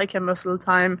dislike him most of the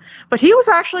time, but he was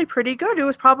actually pretty good. It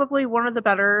was probably one of the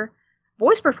better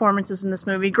voice performances in this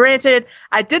movie. Granted,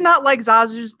 I did not like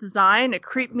Zazu's design. It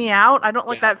creeped me out. I don't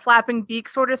like that flapping beak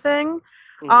sort of thing.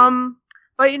 Mm-hmm.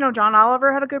 But, you know, John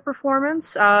Oliver had a good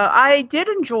performance. I did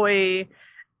enjoy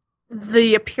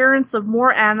the appearance of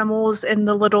more animals in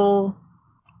the little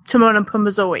Timon and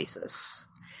Pumbaa's oasis,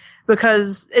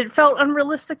 because it felt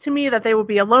unrealistic to me that they would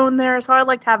be alone there. So I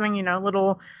liked having, you know, a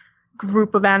little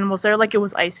group of animals there, like it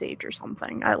was Ice Age or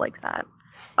something. I like that.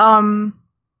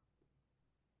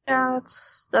 Yeah,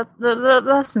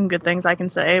 that's some good things I can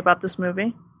say about this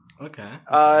movie. Okay.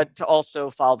 To also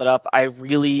follow that up, I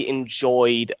really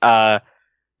enjoyed the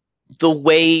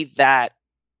way that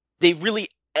they really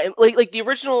like the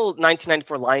original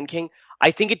 1994 Lion King.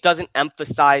 I think it doesn't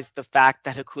emphasize the fact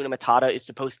that Hakuna Matata is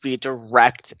supposed to be a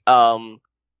direct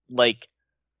like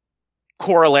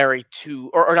corollary to,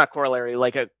 or not corollary,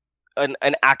 like an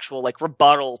actual like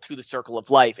rebuttal to the circle of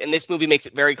life. And this movie makes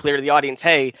it very clear to the audience,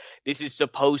 hey, this is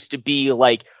supposed to be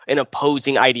like an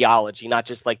opposing ideology, not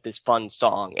just like this fun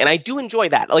song. And I do enjoy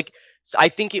that. Like, I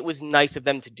think it was nice of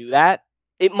them to do that.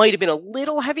 It might have been a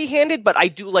little heavy-handed, but I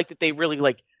do like that they really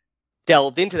like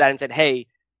delved into that and said, hey,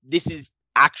 this is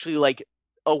actually like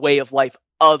a way of life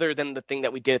other than the thing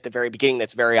that we did at the very beginning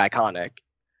that's very iconic.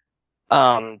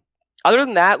 Other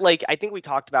than that, like, I think we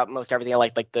talked about most everything. I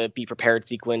liked like the Be Prepared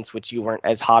sequence, which you weren't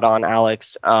as hot on,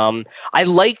 Alex. I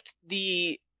liked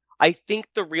I think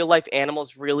the real life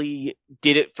animals really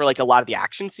did it for like a lot of the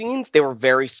action scenes. They were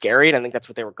very scary, and I think that's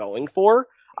what they were going for.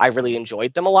 I really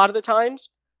enjoyed them a lot of the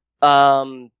times.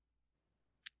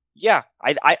 Yeah,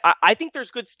 I think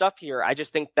there's good stuff here. I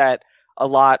just think that I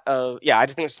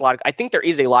just think there's a lot of, I think there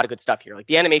is a lot of good stuff here. Like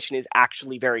the animation is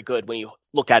actually very good when you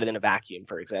look at it in a vacuum,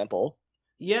 for example.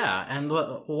 Yeah, and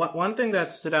one thing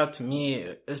that stood out to me,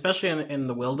 especially in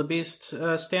the Wildebeest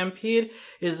Stampede,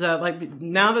 is that like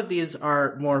now that these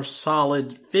are more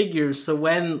solid figures, so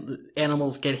when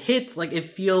animals get hit, like it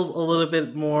feels a little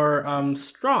bit more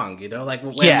strong, you know, like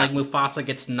when like Mufasa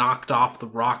gets knocked off the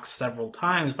rocks several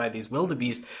times by these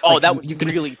wildebeest. Oh, like, that was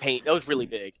really pain. That was really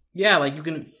big. Yeah, like you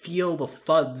can feel the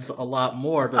thuds a lot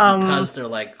more, but because they're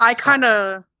like, I kind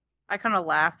of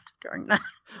laughed during that.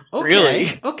 Okay, really?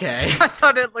 Okay. I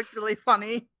thought it looked really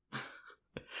funny.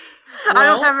 Well, I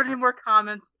don't have any more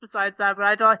comments besides that, but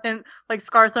I thought him, like,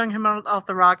 Scar throwing him off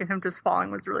the rock and him just falling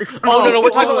was really funny. Oh, no, we're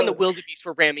talking about when the wildebeest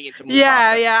were ramming into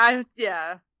Mufasa.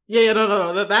 Yeah. Yeah,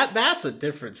 no, that's a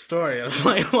different story of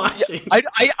like watching. Yeah,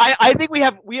 I think we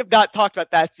have not talked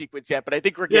about that sequence yet, but I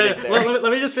think we're getting there. Well,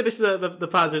 let me just finish the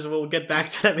positives. We'll get back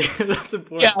to that because that's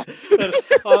important.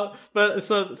 Yeah. But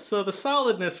so the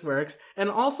solidness works, and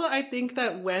also I think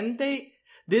that when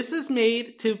this is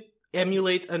made to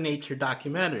emulate a nature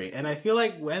documentary, and I feel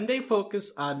like when they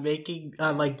focus on making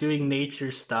like doing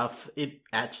nature stuff, it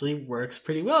actually works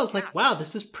pretty well. It's like, wow,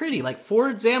 this is pretty. Like, for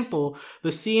example,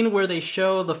 the scene where they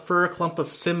show the fur clump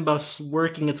of Simba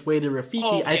working its way to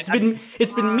Rafiki.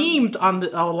 It's been memed on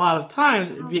a lot of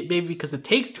times, maybe because it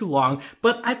takes too long,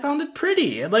 but I found it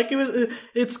pretty. Like,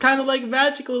 it's kind of like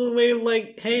magical in a way of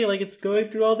like, hey, like it's going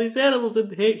through all these animals,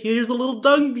 and hey, here's a little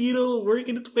dung beetle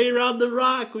working its way around the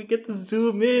rock. We get to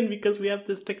zoom in because we have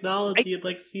this technology and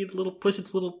like see it push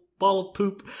its little ball of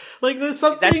poop. Like, there's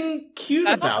something cute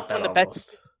about that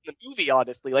almost. The movie,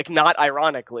 honestly, like, not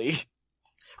ironically.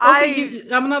 Okay,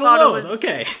 I'm not alone.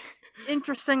 Okay.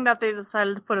 Interesting that they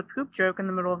decided to put a poop joke in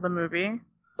the middle of the movie.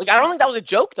 Like, I don't think that was a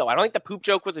joke, though. I don't think the poop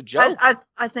joke was a joke.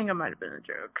 I think it might have been a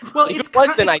joke. Well, it's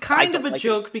kind of a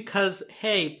joke because,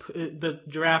 hey, the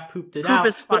giraffe pooped it out.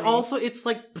 But also, it's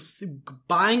like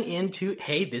buying into,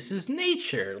 hey, this is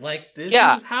nature. Like, this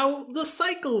is how the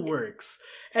cycle works.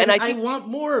 And I want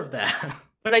more of that.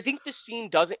 But I think the scene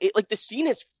doesn't. The scene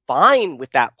is fine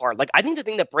with that part. Like, I think the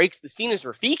thing that breaks the scene is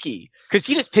Rafiki. Because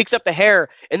he just picks up the hair,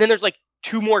 and then there's, like,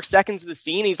 2 more seconds of the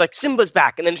scene, he's like, Simba's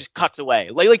back, and then just cuts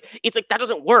away. Like it's like, that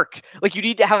doesn't work. Like, you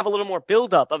need to have a little more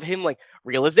build-up of him, like,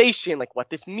 realization, like, what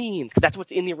this means, because that's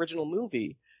what's in the original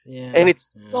movie. Yeah. And it's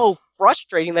so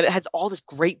frustrating that it has all this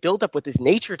great build-up with this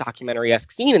nature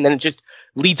documentary-esque scene, and then it just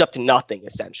leads up to nothing,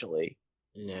 essentially.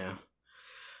 Yeah.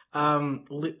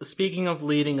 Speaking of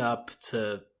leading up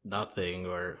to nothing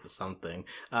or something,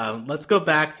 let's go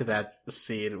back to that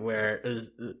scene where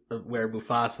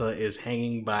Mufasa is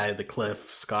hanging by the cliff.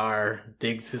 Scar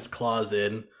digs his claws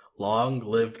in, long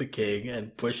live the king,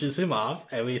 and pushes him off,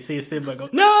 and we see Simba go,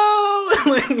 no!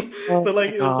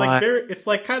 It's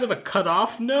like kind of a cut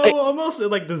off no, almost.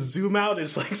 And, like, the zoom out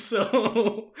is like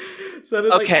so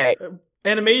okay. Like,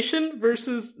 animation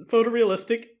versus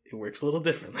photorealistic, it works a little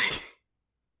differently.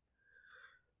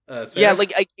 Yeah,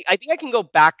 like, I think I can go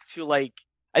back to, like,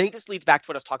 I think this leads back to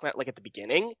what I was talking about, like, at the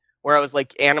beginning, where I was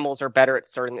like, animals are better at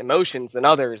certain emotions than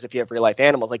others if you have real life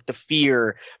animals, like the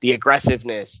fear, the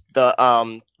aggressiveness,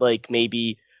 the like,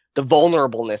 maybe the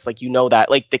vulnerableness, like, you know, that,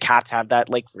 like, the cats have that,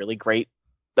 like, really great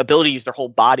ability to use their whole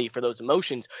body for those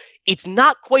emotions. It's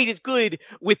not quite as good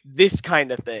with this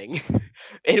kind of thing,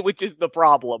 and which is the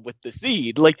problem with the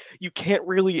Seed. Like, you can't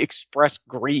really express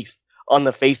grief on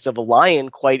the face of a lion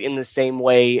quite in the same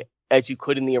way as you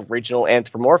could in the original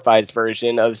anthropomorphized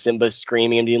version of Simba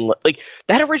screaming and being like,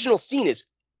 that original scene is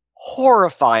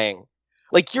horrifying.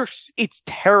 Like it's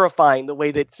terrifying the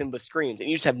way that Simba screams, and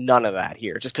you just have none of that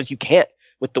here, just because you can't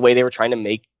with the way they were trying to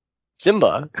make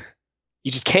Simba.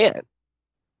 You just can't.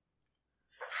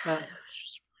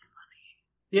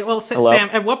 Yeah, well, Sam,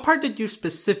 at what part did you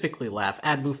specifically laugh?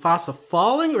 At Mufasa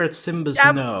falling or at Simba's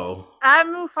no? At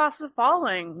Mufasa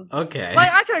falling. Okay. Like,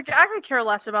 I could care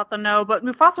less about the no, but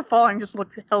Mufasa falling just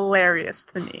looked hilarious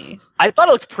to me. I thought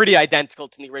it looked pretty identical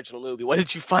to the original movie. What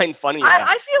did you find funny about it?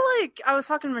 I feel like I was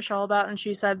talking to Michelle about it, and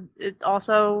she said it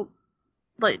also...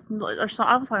 I was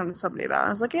talking to somebody about it. I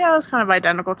was like, yeah, it was kind of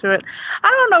identical to it. I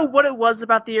don't know what it was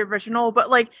about the original,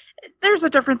 but like, there's a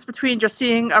difference between just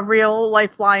seeing a real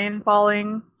life lion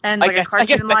falling and like a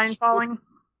cartoon lion falling.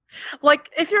 Like,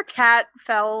 if your cat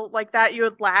fell like that, you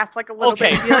would laugh like a little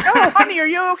bit and be like, oh, honey, are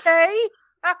you okay?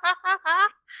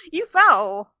 You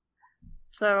fell.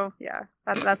 So yeah,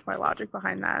 that's my logic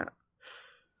behind that.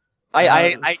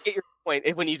 I get your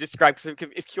point. When you describe,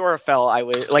 if Kiora fell, I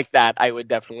would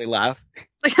definitely laugh.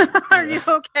 Like, are you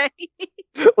okay?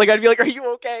 Like, I'd be like, are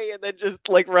you okay? And then just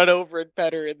like run over and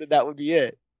pet her, and then that would be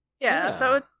it. Yeah.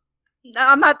 So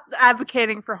I'm not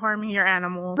advocating for harming your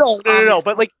animals. No.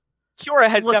 But like, Kiora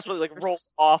has definitely like rolled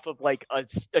off of like a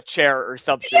chair or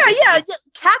something. Yeah.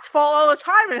 Cats fall all the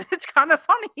time, and it's kind of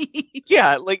funny.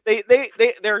 Yeah, like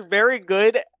they're very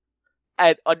good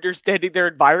at understanding their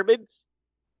environments.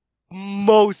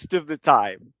 Most of the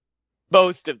time,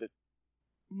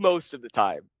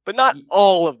 but not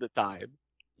all of the time.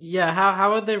 Yeah,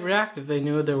 how would they react if they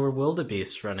knew there were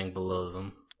wildebeests running below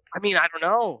them? I mean, I don't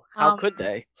know. How could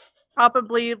they?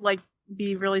 Probably like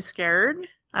be really scared.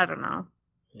 I don't know.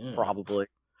 Yeah. Probably.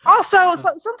 Also,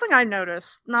 something I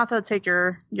noticed, not to take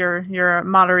your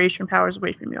moderation powers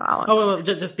away from you, Alex. Oh, well,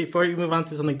 just before you move on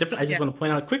to something different, I just want to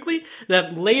point out quickly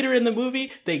that later in the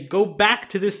movie, they go back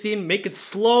to this scene, make it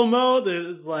slow-mo.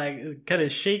 There's like kind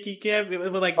of shaky cam,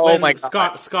 like when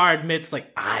Scar admits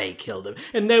like, I killed him.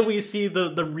 And then we see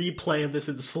the replay of this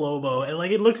in slow-mo, and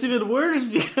like it looks even worse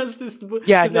because this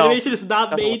animation is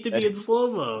not made to be in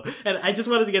slow-mo. And I just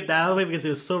wanted to get that out of the way because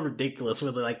it was so ridiculous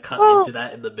when they like cut into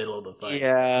that in the middle of the fight.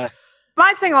 Yeah.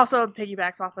 My thing also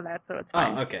piggybacks off of that, so it's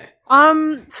fine. Oh, okay.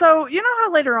 So you know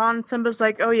how later on Simba's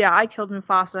like, oh yeah, I killed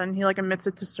Mufasa, and he like admits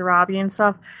it to Sarabi and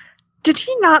stuff. Did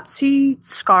he not see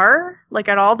Scar, like,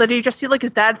 at all? Did he just see like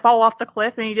his dad fall off the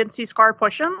cliff and he didn't see Scar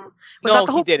push him? Was that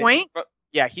the whole point?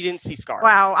 Yeah, he didn't see Scar.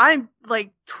 Wow, I'm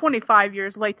like 25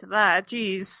 years late to that.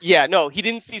 Jeez. Yeah, no, he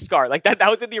didn't see Scar. Like that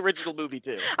was in the original movie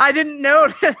too. I didn't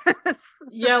notice.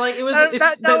 Yeah, like it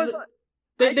was.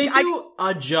 They do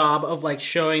a job of like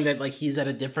showing that like he's at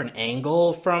a different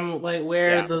angle from like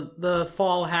where the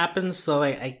fall happens. So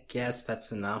like I guess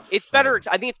that's enough. It's better.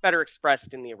 I think it's better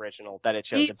expressed in the original that it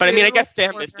shows it. But I mean, I guess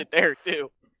Sam missed it there too.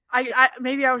 I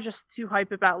maybe I was just too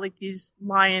hype about like these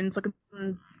lions,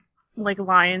 like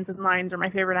lions, and lions are my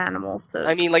favorite animals.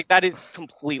 I mean, like that is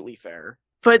completely fair.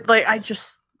 But like I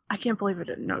can't believe I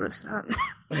didn't notice that.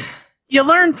 You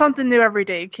learn something new every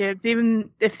day, kids,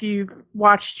 even if you've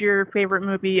watched your favorite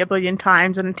movie a billion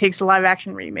times and it takes a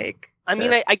live-action remake. I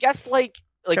mean, I guess, like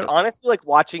honestly, like,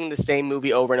 watching the same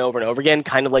movie over and over and over again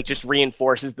kind of, like, just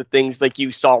reinforces the things, like,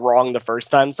 you saw wrong the first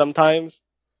time sometimes.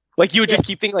 Like, you would just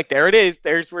keep thinking, like, there it is.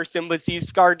 There's where Simba sees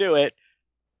Scar do it.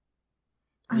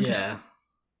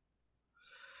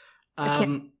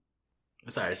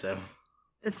 Sorry, Sam.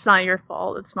 It's not your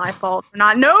fault. It's my fault for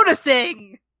not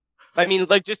noticing! I mean,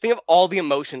 like, just think of all the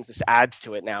emotions this adds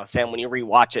to it now, Sam, when you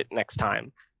rewatch it next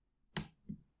time. I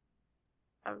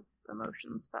have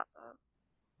emotions about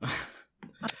that.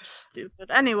 That's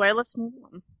stupid. Anyway, let's move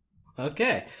on.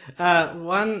 Okay.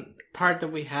 One part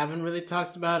that we haven't really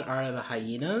talked about are the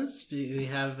hyenas. We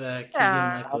have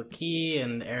Keegan-Michael Key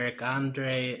and Eric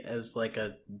Andre as like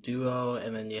a duo,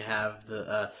 and then you have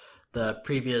the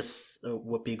previous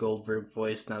Whoopi Goldberg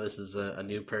voice. Now this is a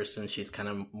new person. She's kind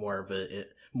of more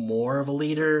of a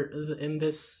leader in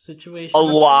this situation. A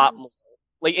lot more.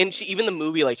 Like, and even the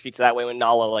movie like speaks that way when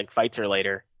Nala like fights her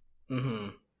later. Mm-hmm.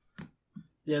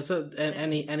 Yeah. So,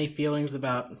 any feelings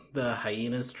about the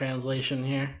hyenas translation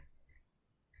here?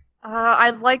 I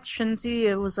liked Shinzi.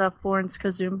 It was Florence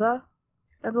Kazumba,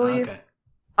 I believe. Okay.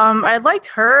 I liked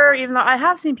her, even though I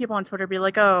have seen people on Twitter be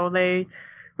like, "Oh, they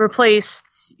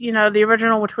replaced, the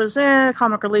original, which was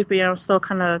comic relief, but still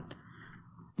kind of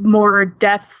more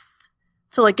depth."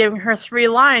 So, like, giving her 3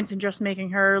 lines and just making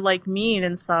her, like, mean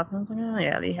and stuff. And I was like, oh,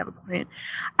 yeah, they have a point.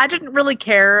 I didn't really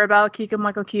care about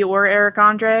Keegan-Michael Key or Eric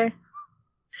Andre.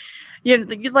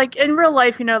 Like, in real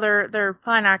life, they're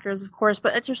fine actors, of course,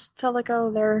 but it just felt like,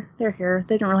 oh, they're here.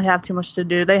 They didn't really have too much to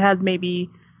do. They had maybe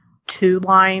 2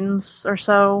 lines or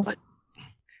so. But...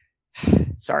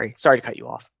 Sorry to cut you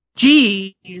off.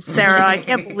 Jeez, Sarah, I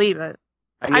can't believe it.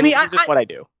 I mean, this is what I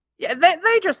do. Yeah,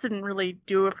 they just didn't really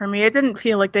do it for me. It didn't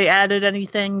feel like they added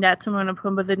anything that Timon and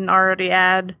Pumbaa didn't already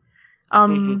add.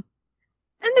 In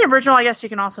the original, I guess you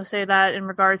can also say that in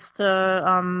regards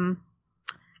to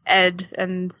Ed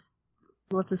and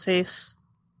what's his face,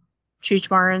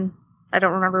 Cheech Marin. I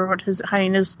don't remember what his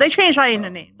hyena is. They changed hyena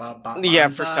names. Yeah,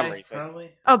 for some reason.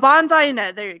 Probably. Oh, Bonsai and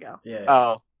Ed. There you go. Yeah.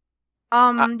 Oh.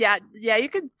 Yeah. You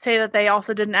could say that they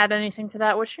also didn't add anything to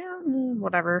that, which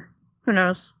whatever. Who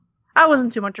knows? I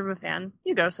wasn't too much of a fan.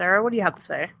 You go, Sarah. What do you have to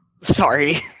say?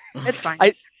 Sorry. It's fine.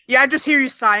 I just hear you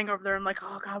sighing over there. I'm like,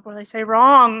 oh god, what did I say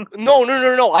wrong?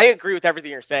 No. I agree with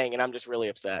everything you're saying, and I'm just really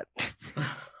upset.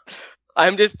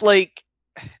 I'm just like,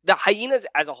 the hyenas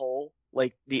as a whole,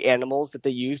 like the animals that they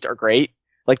used are great.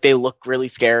 Like they look really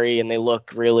scary and they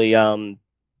look really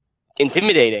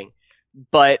intimidating.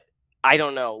 But I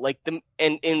don't know, like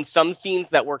in some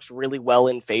scenes that works really well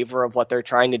in favor of what they're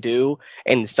trying to do,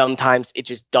 and sometimes it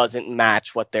just doesn't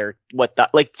match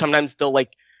sometimes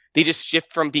they just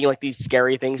shift from being like these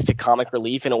scary things to comic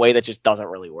relief in a way that just doesn't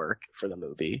really work for the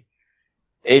movie.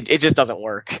 It just doesn't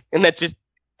work, and that's just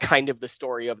kind of the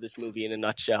story of this movie in a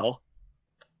nutshell.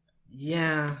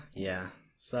 Yeah.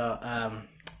 So,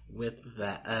 with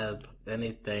that,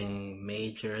 anything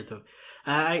major?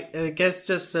 I guess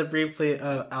just briefly,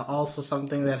 also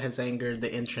something that has angered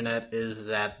the internet is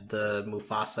that the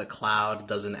Mufasa cloud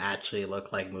doesn't actually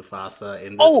look like Mufasa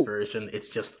in this version. It's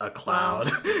just a cloud.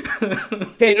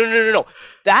 Okay, no.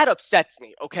 That upsets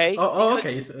me, okay?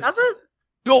 Okay. Does it?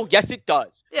 No, yes, it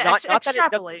does. Yeah, not that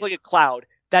it doesn't look like a cloud.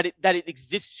 That it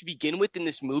exists to begin with in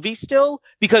this movie still,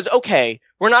 because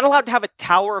we're not allowed to have a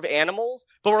tower of animals,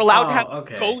 but we're allowed to have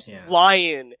a ghost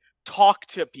lion talk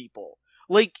to people.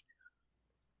 Like,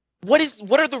 what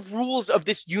are the rules of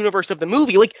this universe of the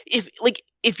movie? Like, if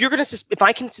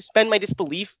I can suspend my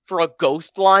disbelief for a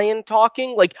ghost lion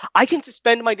talking, like I can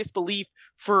suspend my disbelief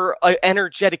for an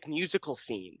energetic musical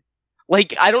scene.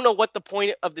 Like, I don't know what the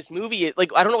point of this movie is.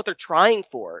 Like, I don't know what they're trying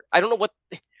for. I don't know what.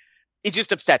 It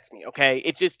just upsets me,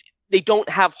 okay? They don't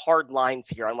have hard lines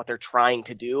here on what they're trying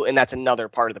to do, and that's another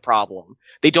part of the problem.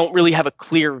 They don't really have a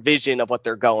clear vision of what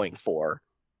they're going for.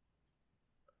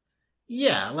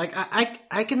 Yeah, like,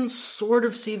 I can sort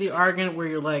of see the argument where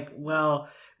you're like, well,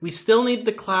 we still need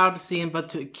the cloud scene, but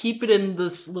to keep it in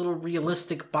this little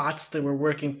realistic box that we're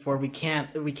working for, we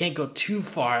can't go too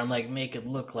far and like make it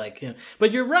look like him.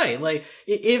 But you're right, like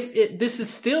if this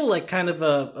is still like kind of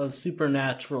a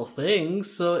supernatural thing,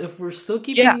 so if we're still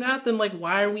keeping that, then like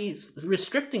why are we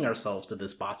restricting ourselves to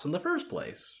this box in the first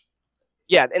place?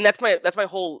 Yeah, and that's my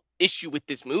whole issue with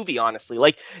this movie, honestly.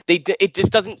 Like it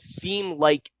just doesn't seem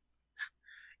like,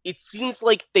 it seems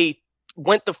like they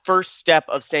went the first step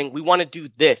of saying we want to do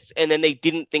this, and then they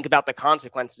didn't think about the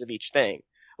consequences of each thing.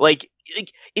 Like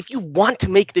if you want to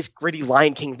make this gritty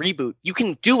Lion King reboot, you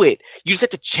can do it. You just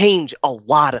have to change a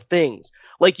lot of things.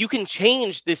 Like, you can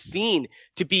change this scene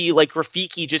to be like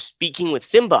Rafiki just speaking with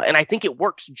Simba, and I think it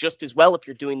works just as well if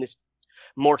you're doing this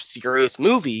more serious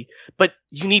movie, but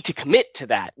you need to commit to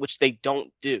that, which they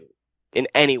don't do in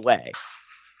any way.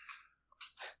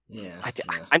 Yeah.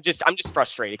 I'm just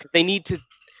frustrated because they need to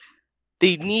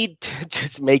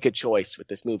just make a choice with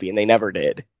this movie, and they never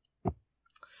did.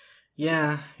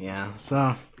 Yeah.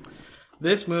 So,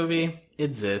 this movie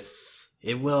exists.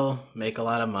 It will make a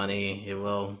lot of money. It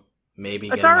will maybe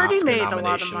get an Oscar nomination. It's already made a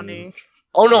lot of money.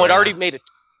 Oh, no, It already made a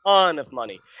ton of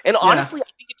money. And honestly, I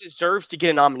think it deserves to get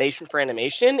a nomination for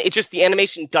animation. It's just the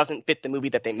animation doesn't fit the movie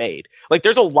that they made. Like,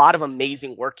 there's a lot of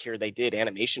amazing work here they did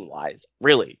animation-wise,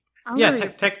 really.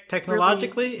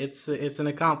 Technologically, it's an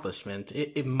accomplishment.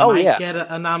 It might get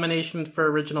a nomination for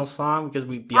original song because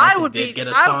Beyonce did get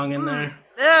a song in there.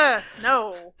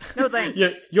 No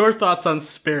thanks. Your thoughts on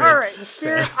Spirits? All right,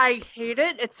 Spirit, I hate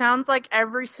it. It sounds like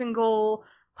every single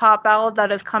pop ballad that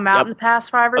has come out in the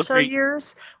past 5 or so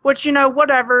years. Which,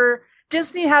 whatever.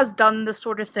 Disney has done this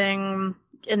sort of thing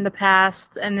in the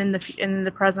past and in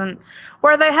the present,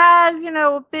 where they have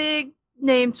a big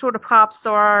name sort of pop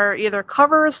star either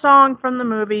cover a song from the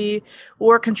movie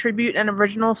or contribute an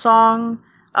original song,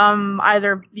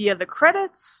 either via the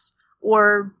credits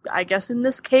or, I guess in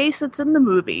this case, it's in the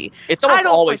movie. It's almost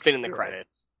always been in the credits.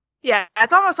 Yeah,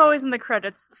 it's almost always in the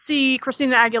credits. See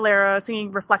Christina Aguilera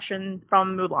singing Reflection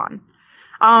from Mulan.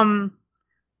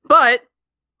 But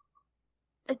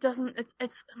it doesn't,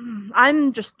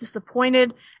 I'm just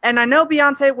disappointed. And I know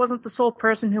Beyonce wasn't the sole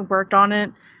person who worked on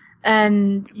it.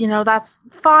 And, that's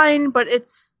fine, but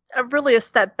it's really a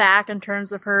step back in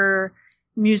terms of her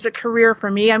music career for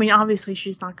me. I mean, obviously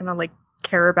she's not going to,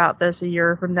 care about this a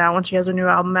year from now when she has a new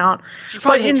album out. She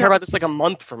probably But, doesn't care about this like a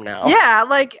month from now. Yeah,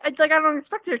 like I don't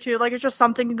expect her to. Like, it's just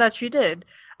something that she did.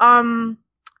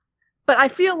 But I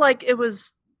feel like it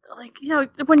was like,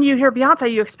 when you hear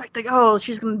Beyonce, you expect like, oh,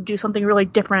 she's going to do something really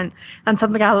different and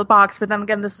something out of the box. But then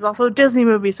again, this is also a Disney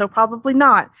movie, so probably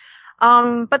not.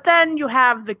 But then you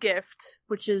have The Gift,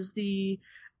 which is the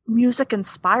music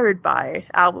inspired by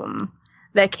album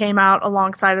that came out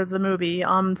alongside of the movie.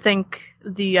 Think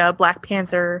the Black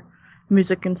Panther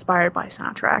music inspired by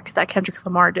soundtrack that Kendrick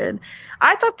Lamar did.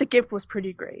 I thought The Gift was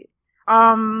pretty great.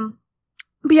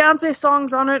 Beyonce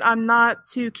songs on it, I'm not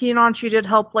too keen on. She did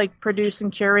help like produce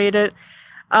and curate it.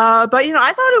 But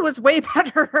I thought it was way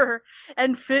better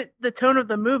and fit the tone of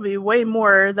the movie way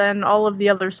more than all of the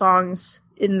other songs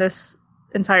in this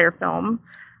entire film.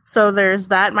 So there's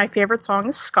that. My favorite song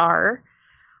is Scar.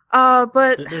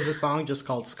 But there's a song just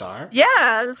called Scar.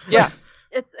 Yeah,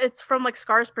 it's from like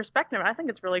Scar's perspective. I think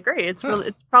it's really great.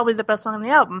 It's probably the best song on the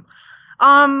album.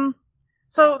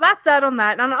 So that's that on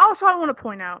that. And also I want to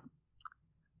point out,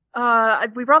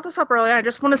 we brought this up earlier. I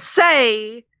just want to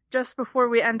say, just before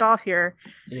we end off here,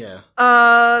 the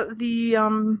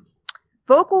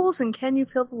vocals in "Can You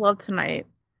Feel the Love Tonight,"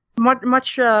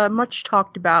 much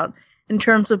talked about in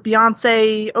terms of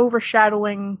Beyonce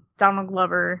overshadowing Donald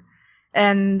Glover.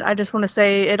 And I just want to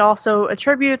say it also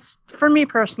attributes, for me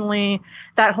personally,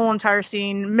 that whole entire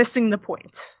scene missing the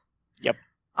point. Yep.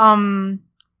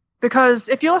 Because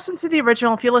if you listen to the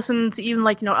original, if you listen to even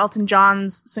like, Elton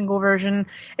John's single version,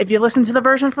 if you listen to the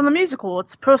version from the musical,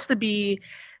 it's supposed to be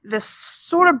this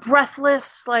sort of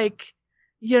breathless, like,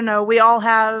 we all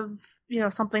have,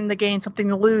 something to gain, something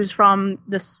to lose from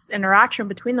this interaction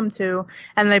between them two.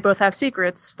 And they both have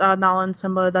secrets, Nala and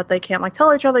Simba, that they can't like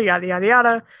tell each other, yada, yada,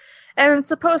 yada. And it's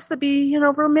supposed to be,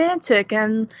 romantic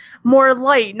and more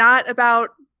light, not about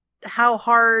how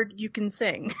hard you can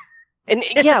sing. And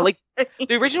yeah, like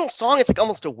the original song, it's like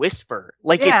almost a whisper.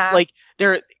 Like it's like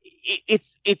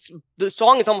it's the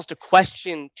song is almost a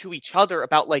question to each other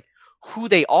about like who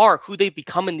they are, who they've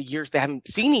become in the years they haven't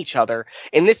seen each other.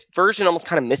 And this version almost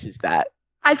kind of misses that.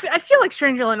 I feel like,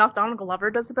 strangely enough, Donald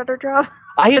Glover does a better job.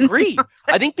 I agree.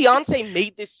 I think Beyonce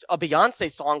made this a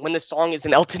Beyonce song when the song is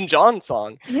an Elton John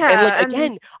song. Yeah. And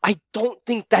again, I don't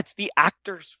think that's the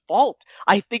actor's fault.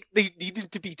 I think they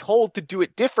needed to be told to do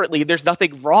it differently. There's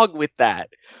nothing wrong with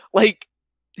that. Like,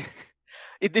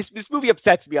 this movie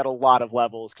upsets me on a lot of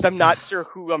levels because I'm not sure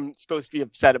who I'm supposed to be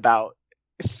upset about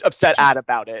it.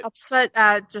 Upset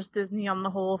at just Disney on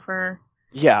the whole for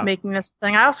making this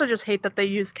thing. I also just hate that they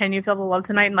use "Can You Feel the Love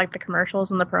Tonight" in like the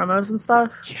commercials and the promos and stuff.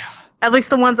 Yeah. At least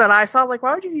the ones that I saw, like,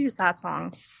 why would you use that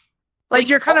song? Like,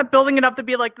 you're kind of building it up to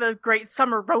be like the great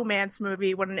summer romance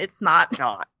movie when it's not.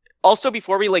 Also,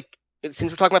 before we since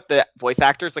we're talking about the voice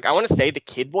actors, like I want to say the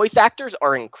kid voice actors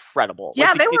are incredible.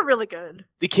 Yeah, like, they were really good.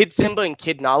 The kid Simba and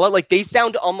kid Nala, like they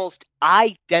sound almost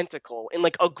identical in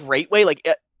like a great way.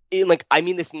 I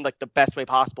mean this in like the best way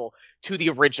possible to the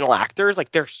original actors.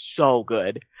 Like they're so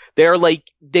good. They're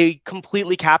like they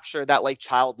completely capture that like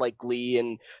childlike glee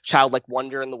and childlike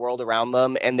wonder in the world around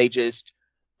them, and they just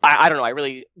I don't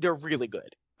know. They're really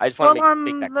good. I just want to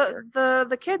make that clear.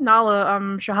 The kid Nala,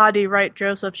 Shahadi Wright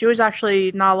Joseph, she was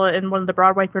actually Nala in one of the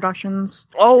Broadway productions.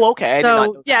 Oh, okay.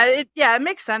 So it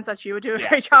makes sense that she would do a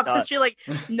great job since she like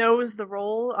knows the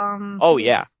role.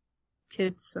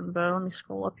 Kid Simba. Let me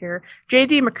scroll up here.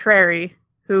 J.D. McCrary,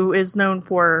 who is known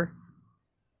for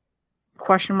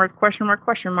question mark.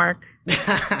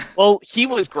 Well, he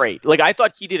was great. Like I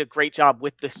thought he did a great job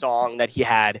with the song that he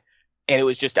had, and it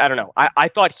was just I don't know. I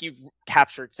thought he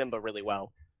captured Simba really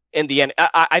well. In the end,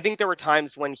 I think there were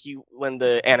times when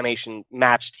the animation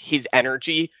matched his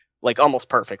energy like almost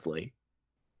perfectly,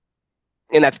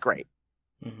 and that's great.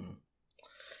 Mm-hmm.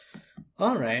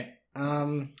 All right.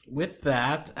 With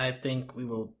that, I think we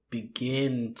will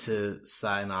begin to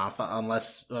sign off.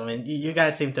 Unless, you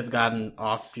guys seem to have gotten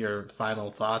off your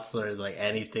final thoughts. Or is like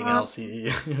anything else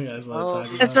you guys want to talk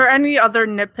about? Is there any other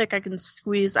nitpick I can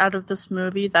squeeze out of this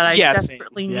movie that I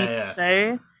desperately need to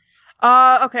say?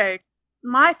 Okay.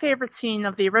 My favorite scene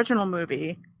of the original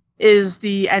movie is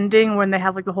the ending when they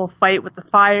have like the whole fight with the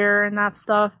fire and that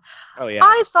stuff. Oh yeah.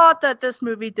 I thought that this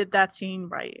movie did that scene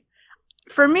right.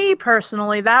 For me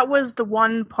personally, that was the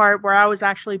one part where I was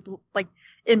actually like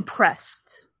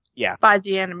impressed by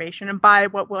the animation and by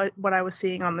what I was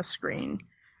seeing on the screen.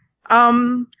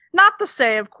 Not to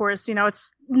say, of course,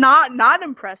 it's not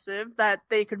impressive that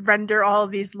they could render all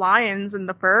of these lions and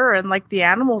the fur and like the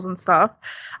animals and stuff.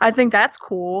 I think that's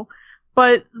cool.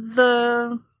 But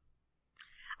I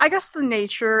guess the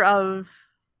nature of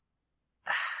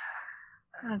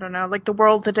I don't know, like the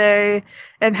world today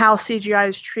and how CGI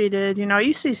is treated. You know,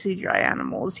 you see CGI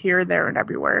animals here, there, and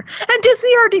everywhere. And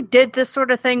Disney already did this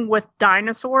sort of thing with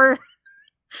Dinosaur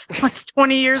like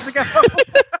 20 years ago.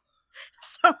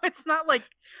 So it's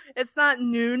not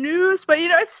new news, but you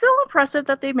know, it's still impressive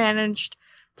that they managed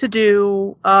to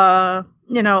do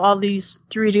you know, all these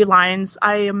 3D lines.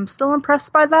 I am still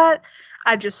impressed by that.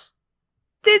 I just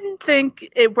didn't think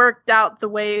it worked out the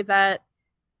way that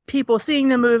people seeing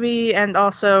the movie and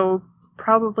also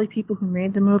probably people who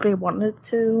made the movie wanted it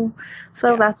to.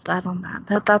 So that's that on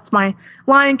that. That's my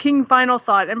Lion King final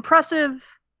thought. Impressive,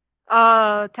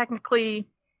 technically.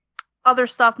 Other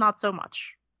stuff, not so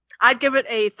much. I'd give it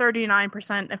a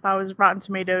 39% if I was Rotten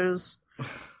Tomatoes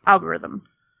algorithm.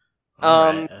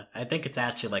 Right. I think it's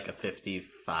actually like a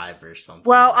 55 or something.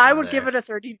 Well, I would give it a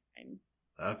 39.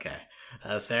 Okay.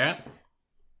 Sarah?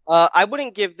 I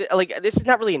wouldn't give this is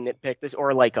not really a nitpick.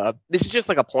 This is just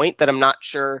like a point that I'm not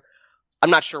sure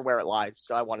where it lies,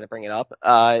 so I wanted to bring it up.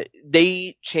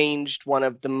 They changed one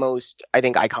of the most, I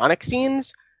think, iconic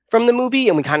scenes from the movie,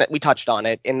 and we touched on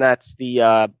it, and that's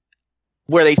the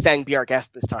where they sang "Be Our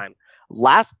Guest" this time.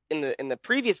 In the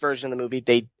previous version of the movie,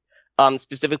 they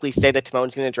specifically say that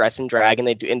Timon's going to dress in drag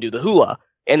and do the hula,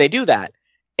 and they do that,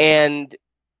 and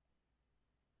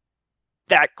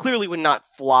that clearly would not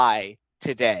fly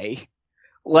today,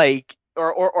 like,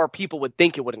 or people would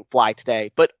think it wouldn't fly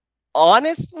today. But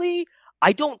honestly,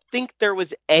 I don't think there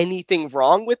was anything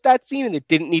wrong with that scene, and it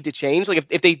didn't need to change. Like,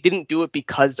 if they didn't do it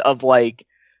because of like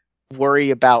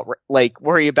worry about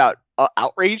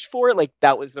outrage for it, like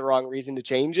that was the wrong reason to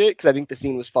change it. Because I think the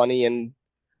scene was funny and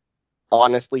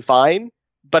honestly fine.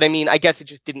 But I mean, I guess it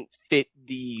just didn't fit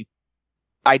the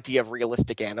idea of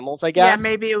realistic animals, I guess. Yeah,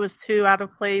 maybe it was too out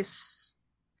of place.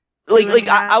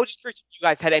 I was just curious if you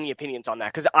guys had any opinions on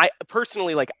that, because I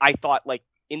personally, like, I thought, like,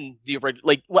 in the original,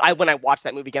 like, when I watched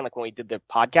that movie again, like when we did the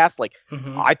podcast, like,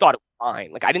 I thought it was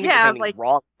fine. Like, I didn't think there was anything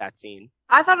wrong with that scene.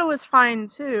 I thought it was fine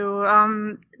too.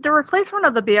 The replacement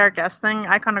of the "Be Our Guest" thing,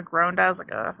 I kind of groaned. I was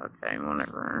like, okay,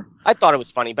 whatever. I thought it was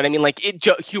funny, but I mean, like,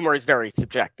 humor is very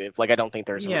subjective. Like, I don't think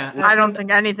there's. I don't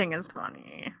think anything is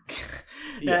funny.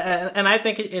 And I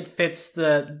think it fits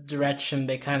the direction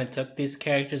they kind of took these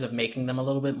characters of making them a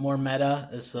little bit more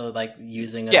meta. So, like,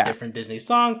 using a different Disney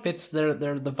song fits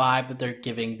the vibe that they're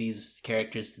giving these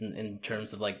characters in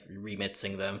terms of, like,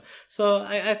 remixing them. So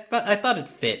I thought it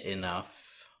fit enough.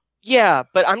 Yeah,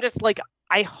 but I'm just like,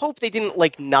 I hope they didn't,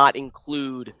 like, not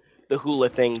include the hula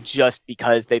thing just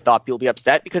because they thought people would be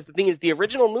upset. Because the thing is, the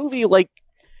original movie, like,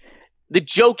 the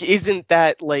joke isn't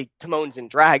that, like, Timon's in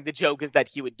drag. The joke is that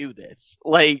he would do this.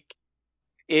 Like,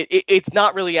 it's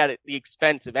not really at the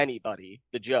expense of anybody,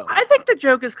 the joke. I think the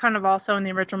joke is kind of also in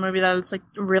the original movie that it's, like,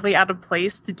 really out of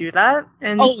place to do that.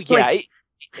 And, the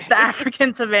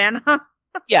African savannah.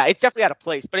 Yeah, it's definitely out of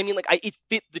place. But I mean, like, it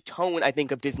fit the tone, I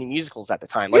think, of Disney musicals at the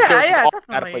time. Like, there was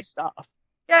definitely out of place stuff.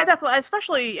 Yeah, definitely.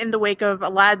 Especially in the wake of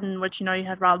Aladdin, which, you know, you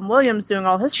had Robin Williams doing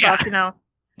all his stuff, you know.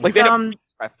 Like, they have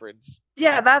reference.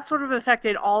 Yeah, that sort of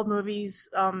affected all movies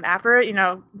after it. You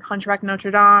know, Hunchback of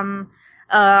Notre Dame.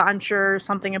 I'm sure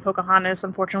something in Pocahontas,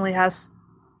 unfortunately, has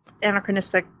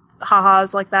anachronistic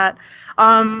ha-has like that.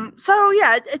 So,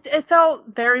 yeah, it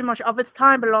felt very much of its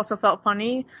time, but it also felt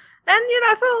funny. And, you know,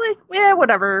 I felt like, yeah,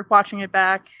 whatever, watching it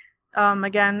back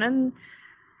again. And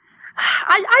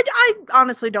I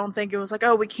honestly don't think it was like,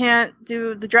 oh, we can't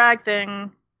do the drag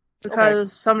thing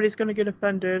because somebody's going to get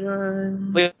offended.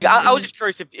 I was just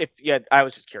curious I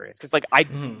was just curious. Because, like, I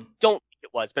don't think it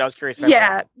was, but I was curious.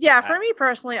 Yeah, for me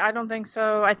personally, I don't think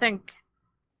so. I think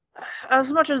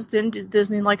as much as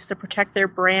Disney likes to protect their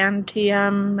brand,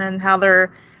 TM, and how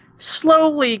they're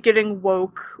slowly getting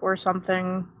woke or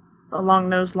something along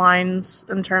those lines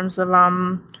in terms of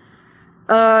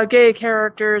gay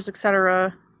characters,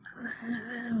 etc.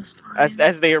 It was fine.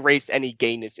 As they erase any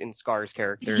gayness in Scar's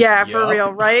character. Yeah, for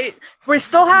real, right? We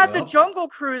still had the Jungle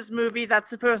Cruise movie that's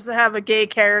supposed to have a gay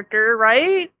character,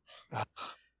 right?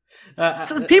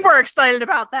 So people are excited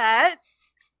about that.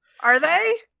 Are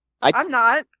they? I'm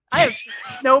not. I have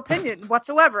no opinion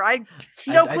whatsoever. I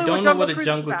no clue what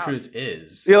Jungle Cruise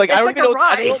is. You're like, I don't even know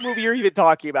what movie you're even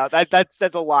talking about. That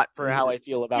says a lot for how I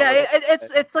feel about it. Yeah,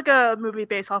 it's like a movie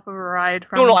based off of a ride.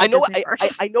 From I know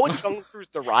what Jungle Cruise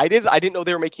the ride is. I didn't know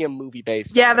they were making a movie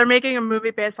based. Yeah, they're making a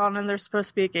movie based on, and there's supposed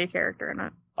to be a gay character in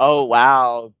it. Oh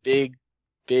wow, big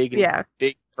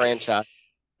franchise.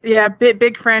 Yeah,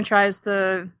 big franchise.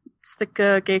 The stick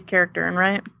a gay character in,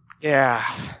 right? Yeah.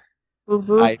 Whoop,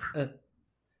 whoop.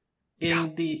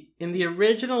 in the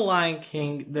original Lion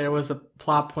King, there was a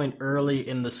plot point early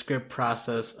in the script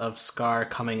process of Scar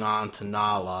coming on to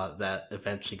Nala that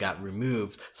eventually got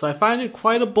removed. So I find it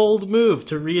quite a bold move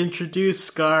to reintroduce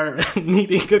Scar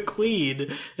needing a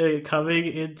queen coming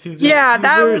into this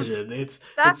version.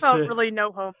 That felt really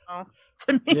no homo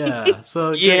to me. Yeah.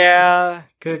 So yeah.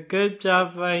 Good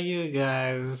job by you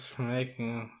guys for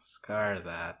making Scar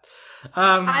that.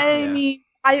 I mean,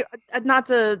 I not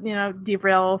to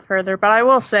derail further, but I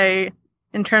will say,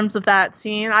 in terms of that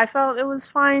scene, I felt it was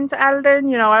fine to add it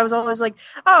in. I was always like,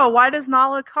 oh, why does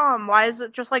Nala come? Why is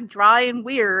it just like dry and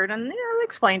weird? And they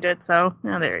explained it, so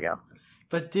there you go.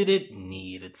 But did it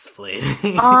need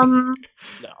explaining? No,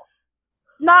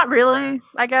 not really,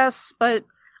 I guess. But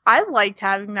I liked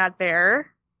having that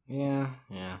there. Yeah.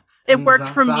 It worked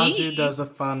for me. Zazu does a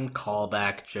fun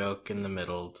callback joke in the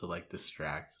middle to like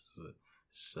distract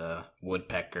his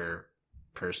woodpecker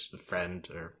friend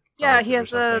or he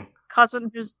has a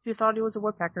cousin who thought he was a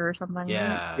woodpecker or something.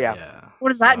 Yeah. What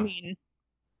does that mean?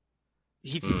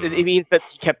 It means that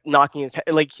he kept knocking his head,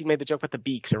 like he made the joke about the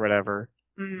beaks or whatever.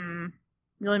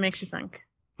 Really makes you think.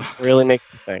 Really makes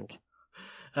you think.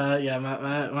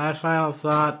 My final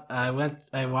thought.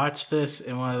 I watched this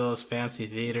in one of those fancy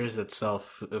theaters that sell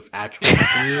actual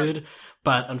food,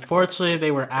 but unfortunately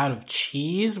they were out of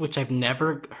cheese, which I've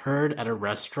never heard at a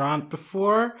restaurant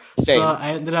before. Same. So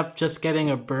I ended up just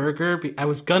getting a burger. I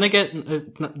was gonna get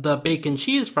the bacon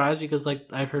cheese fries because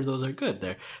I've heard those are good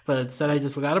there, but instead I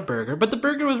just got a burger. But the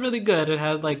burger was really good. It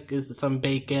had some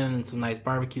bacon and some nice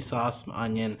barbecue sauce, some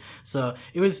onion. So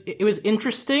it was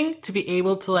interesting to be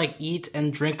able to eat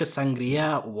and drink a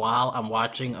sangria while I'm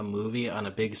watching a movie on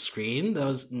a big screen. That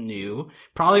was new.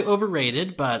 Probably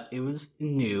overrated, but it was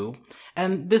new.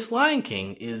 And this Lion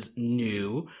King is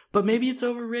new, but maybe it's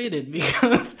overrated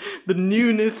because the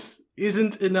newness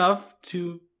isn't enough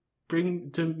to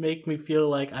make me feel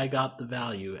like I got the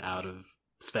value out of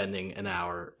spending an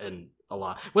hour and a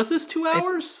lot. Was this 2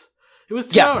 hours? It was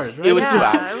 2 hours, right? It was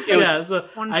 2 hours. So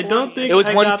I don't think it was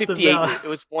I 1:58. got the It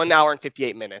was 1 hour and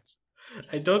 58 minutes.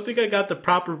 I don't think I got the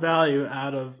proper value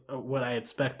out of what I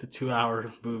expect a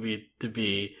 2-hour movie to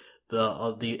be.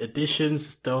 The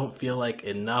additions don't feel like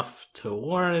enough to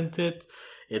warrant it.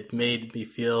 It made me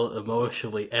feel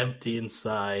emotionally empty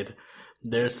inside.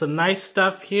 There's some nice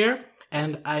stuff here,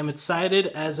 and I'm excited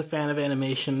as a fan of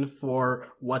animation for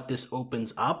what this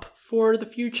opens up for the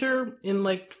future in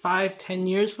 5-10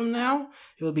 years from now.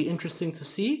 It will be interesting to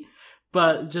see,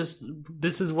 but just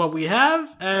this is what we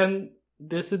have, and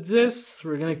this exists.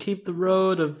 We're gonna keep the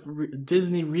road of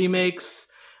Disney remakes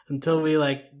until we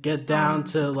get down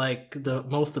to the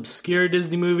most obscure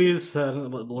Disney movies.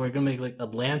 We're gonna make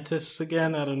Atlantis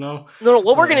again. I don't know. No.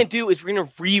 What we're gonna do is we're gonna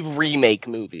remake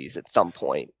movies at some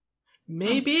point.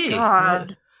 Maybe. Oh,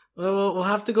 God. We'll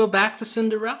have to go back to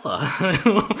Cinderella.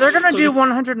 They're gonna do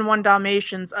 101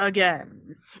 Dalmatians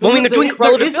again. Well, I mean, they're doing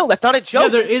Cruella de Vil. That's not a joke. Yeah,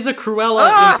 there is a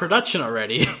Cruella in production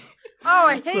already.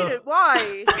 I hate it.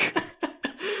 Why?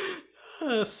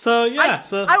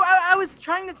 I was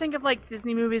trying to think of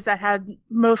Disney movies that had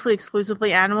mostly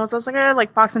exclusively animals. I was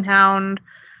like Fox and Hound,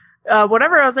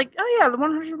 whatever. I was like, oh yeah, the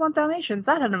 101 Dalmatians.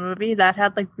 That had a movie that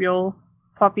had real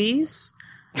puppies.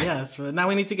 Yes, now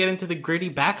we need to get into the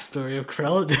gritty backstory of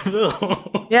Cruella de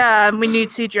Vil. Yeah, and we need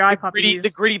CGI puppies.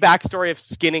 The gritty backstory of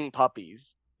skinning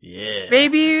puppies. Yeah.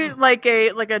 Maybe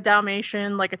a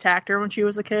Dalmatian attacked her when she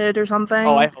was a kid or something.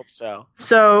 Oh, I hope so.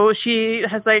 So she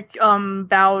has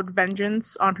vowed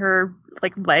vengeance on her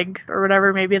leg or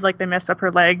whatever. Maybe they messed up her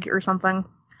leg or something.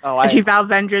 And she vowed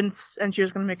vengeance and she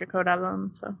was going to make a coat out of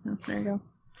them. So there you go.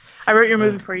 I wrote your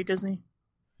movie for you, Disney.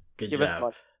 Good give job. Us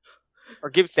money.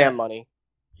 Or give Sam money.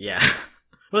 Yeah.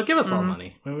 Well, give us all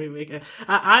money when we make it.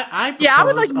 I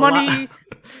would like money.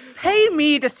 Pay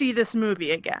me to see this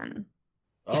movie again.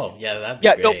 Oh, yeah, that'd be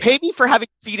great. No, pay me for having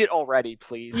seen it already,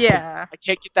 please. Yeah. I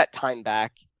can't get that time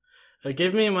back.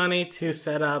 Give me money to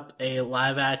set up a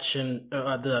live action,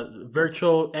 the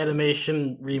virtual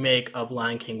animation remake of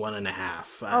Lion King 1.5.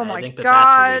 I think that's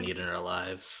what we need in our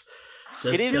lives.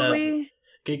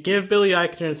 Give Billy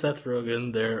Eichner and Seth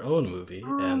Rogen their own movie.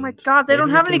 Oh my god, they don't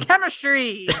have any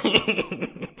chemistry!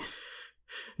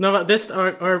 No,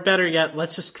 or better yet,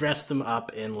 let's just dress them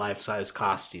up in life-size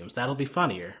costumes. That'll be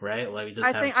funnier, right? We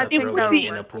just have Seth Rogen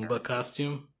in a Pumbaa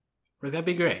costume. That'd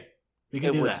be great. We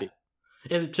can do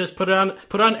that. Just put on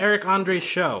Eric Andre's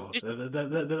show.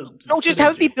 Just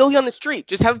have it be Billy on the street.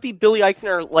 Just have it be Billy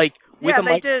Eichner, with a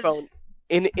microphone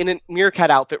in a meerkat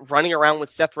outfit, running around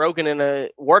with Seth Rogen in a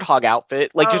warthog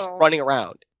outfit, just running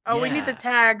around. Oh, we need to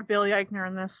tag Billy Eichner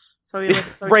in this. So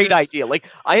Great idea.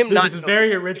 I am not. This is a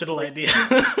very original idea.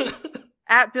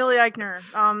 At Billy Eichner.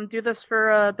 Do this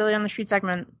for Billy on the Street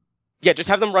segment. Yeah, just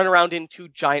have them run around in 2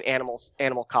 giant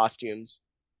animal costumes.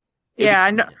 Yeah,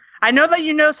 I know. I know that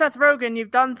you know Seth Rogen.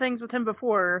 You've done things with him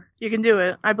before. You can do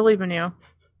it. I believe in you.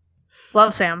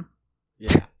 Love, Sam.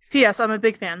 Yeah. P.S. I'm a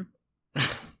big fan.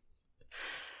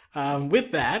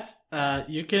 With that,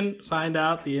 you can find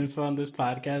out the info on this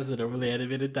podcast at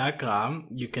overlyanimated.com.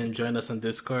 You can join us on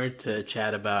Discord to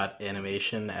chat about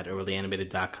animation at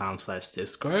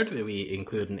overlyanimated.com/Discord. We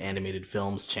include an animated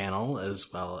films channel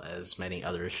as well as many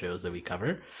other shows that we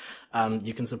cover.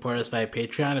 You can support us via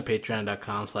Patreon at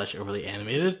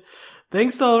patreon.com/overlyanimated.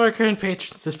 Thanks to all of our current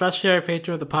patrons, especially our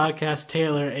patron of the podcast,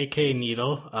 Taylor, aka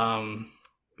Needle.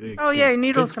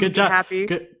 Needle's gonna be happy.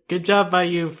 Good job by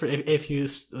you for if you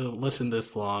listen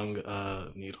this long,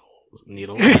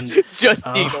 Needle. And, just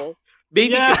Needle.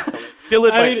 Maybe fill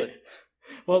it by list.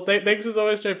 Well, thanks as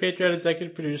always to our Patreon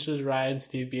executive producers, Ryan,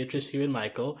 Steve, Beatrice, Hugh, and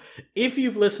Michael. If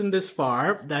you've listened this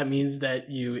far, that means that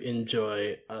you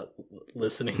enjoy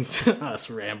listening to us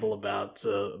ramble about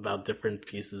different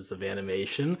pieces of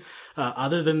animation.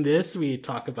 Other than this, we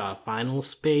talk about Final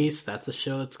Space. That's a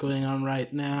show that's going on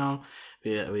right now.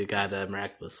 We've got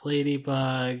Miraculous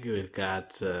Ladybug. We've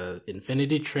got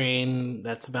Infinity Train.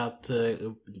 That's about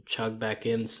to chug back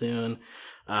in soon.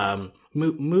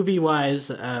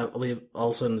 Movie-wise, we've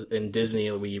also in Disney,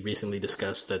 we recently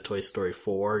discussed Toy Story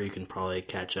 4. You can probably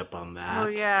catch up on that. Oh,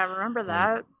 yeah. Remember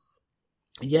that?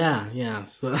 Yeah.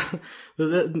 So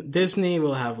Disney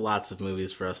will have lots of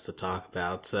movies for us to talk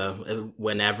about.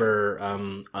 Whenever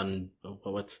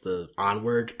what's the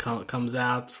Onward comes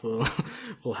out, we'll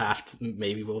have to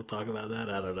we'll talk about that.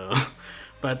 I don't know.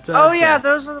 But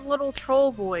those are the little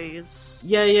troll boys.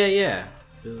 Yeah.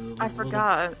 I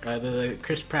forgot. The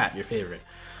Chris Pratt, your favorite.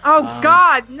 Oh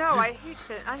God, no! I hate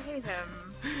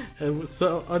him.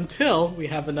 So until we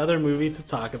have another movie to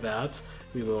talk about,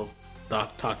 we will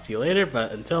talk to you later.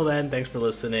 But until then, thanks for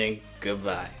listening.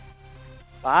 Goodbye.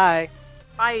 Bye.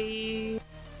 Bye.